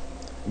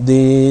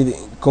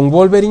 Con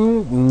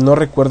Wolverine no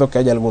recuerdo que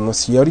haya alguno.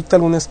 Si ahorita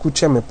alguna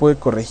escucha me puede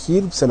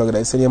corregir, se lo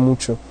agradecería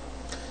mucho.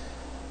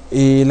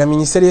 La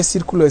miniserie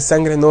Círculo de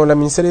Sangre, no, la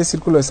miniserie de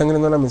Círculo de Sangre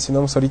no la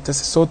mencionamos ahorita,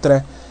 esa es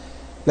otra.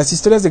 Las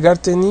historias de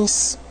Garth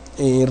Ennis,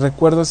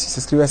 recuerdo si se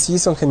escribe así,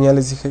 son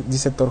geniales,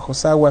 dice Torjo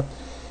Sawa.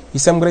 Y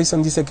Sam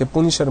Grayson dice que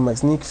Punisher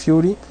Max Nick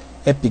Fury,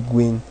 Epic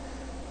Win.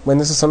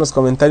 Bueno, esos son los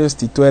comentarios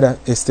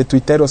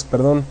tuiteros,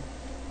 perdón.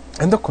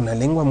 Ando con la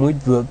lengua muy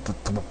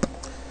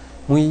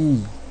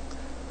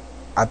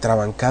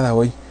atrabancada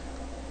hoy.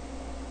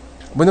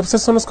 Bueno, pues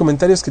esos son los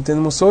comentarios que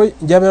tenemos hoy.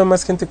 Ya veo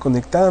más gente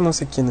conectada, no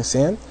sé quiénes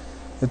sean.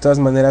 De todas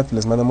maneras,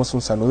 les mandamos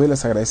un saludo y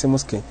les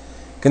agradecemos que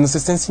nos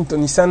estén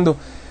sintonizando.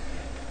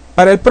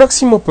 Para el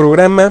próximo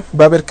programa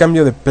va a haber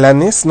cambio de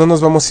planes. No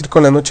nos vamos a ir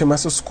con la noche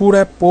más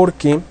oscura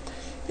porque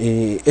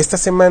esta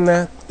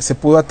semana se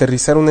pudo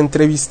aterrizar una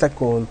entrevista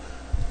con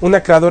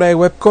una creadora de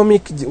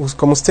webcomic.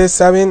 Como ustedes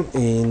saben,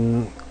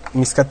 en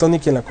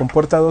Miskatonic y en La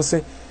Compuerta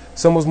 12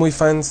 somos muy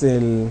fans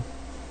del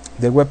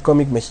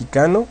webcomic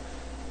mexicano,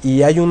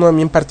 y hay uno a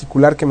mí en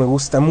particular que me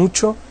gusta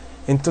mucho.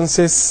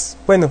 Entonces,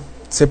 bueno,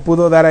 se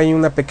pudo dar ahí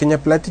una pequeña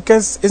plática.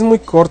 Es muy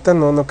corta,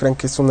 no crean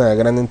que es una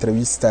gran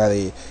entrevista.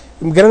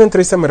 Gran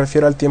entrevista me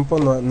refiero al tiempo,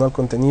 no al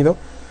contenido.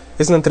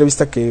 Es una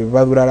entrevista que va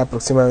a durar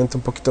aproximadamente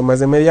un poquito más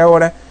de media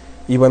hora.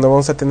 Y bueno,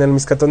 vamos a tener el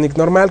Miskatonic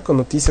normal, con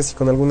noticias y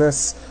con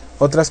algunas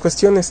otras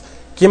cuestiones.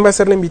 ¿Quién va a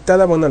ser la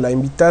invitada? Bueno, la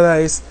invitada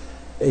es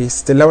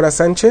Laura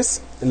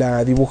Sánchez,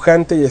 la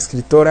dibujante y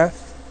escritora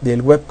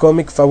del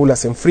webcomic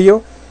Fábulas en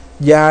Frío.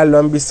 Ya lo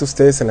han visto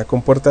ustedes en La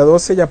Compuerta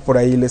 12, ya por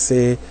ahí les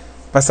he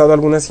pasado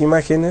algunas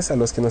imágenes a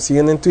los que nos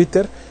siguen en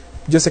Twitter.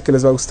 Yo sé que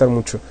les va a gustar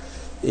mucho.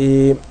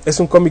 Es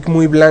un cómic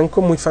muy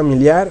blanco, muy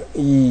familiar,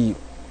 y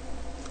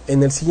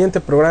en el siguiente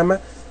programa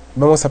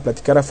vamos a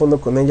platicar a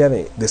fondo con ella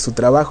de su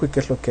trabajo y qué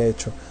es lo que ha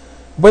hecho.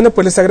 Bueno,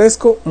 pues les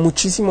agradezco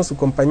muchísimo su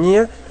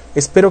compañía.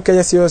 Espero que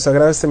haya sido de su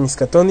agrado este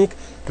Miskatonic.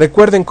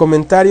 Recuerden,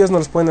 comentarios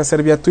nos los pueden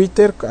hacer vía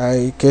Twitter,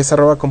 que es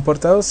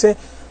 @compuerta12.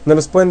 Nos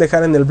los pueden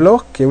dejar en el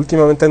blog, que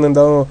últimamente han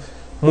andado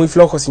muy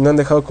flojos y no han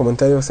dejado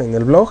comentarios en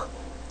el blog.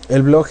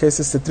 El blog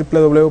es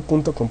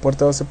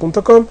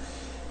www.compuerta12.com.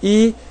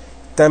 Y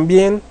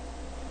también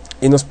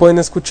nos pueden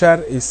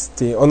escuchar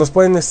o nos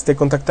pueden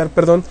contactar,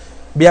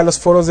 vía los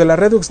foros de la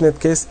Reduxnet,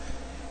 que es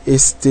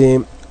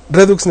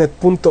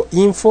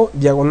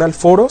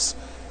reduxnet.info/foros.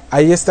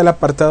 Ahí está el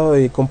apartado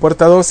de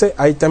Compuerta 12,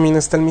 ahí también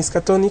está el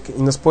Miskatonic,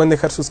 y nos pueden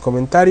dejar sus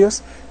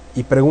comentarios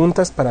y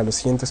preguntas para los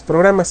siguientes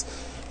programas.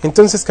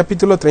 Entonces,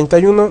 capítulo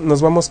 31,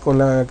 nos vamos con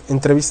la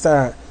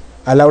entrevista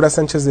a Laura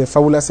Sánchez de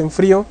Fábulas en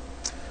Frío,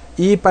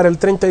 y para el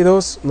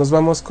 32 nos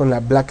vamos con la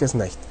Blackest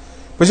Night.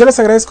 Pues yo les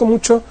agradezco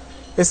mucho.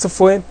 Esto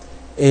fue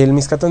el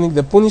Miskatonic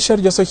de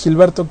Punisher. Yo soy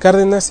Gilberto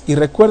Cárdenas, y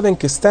recuerden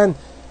que están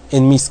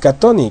en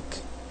Miskatonic,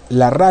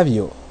 la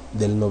radio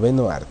del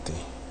noveno arte.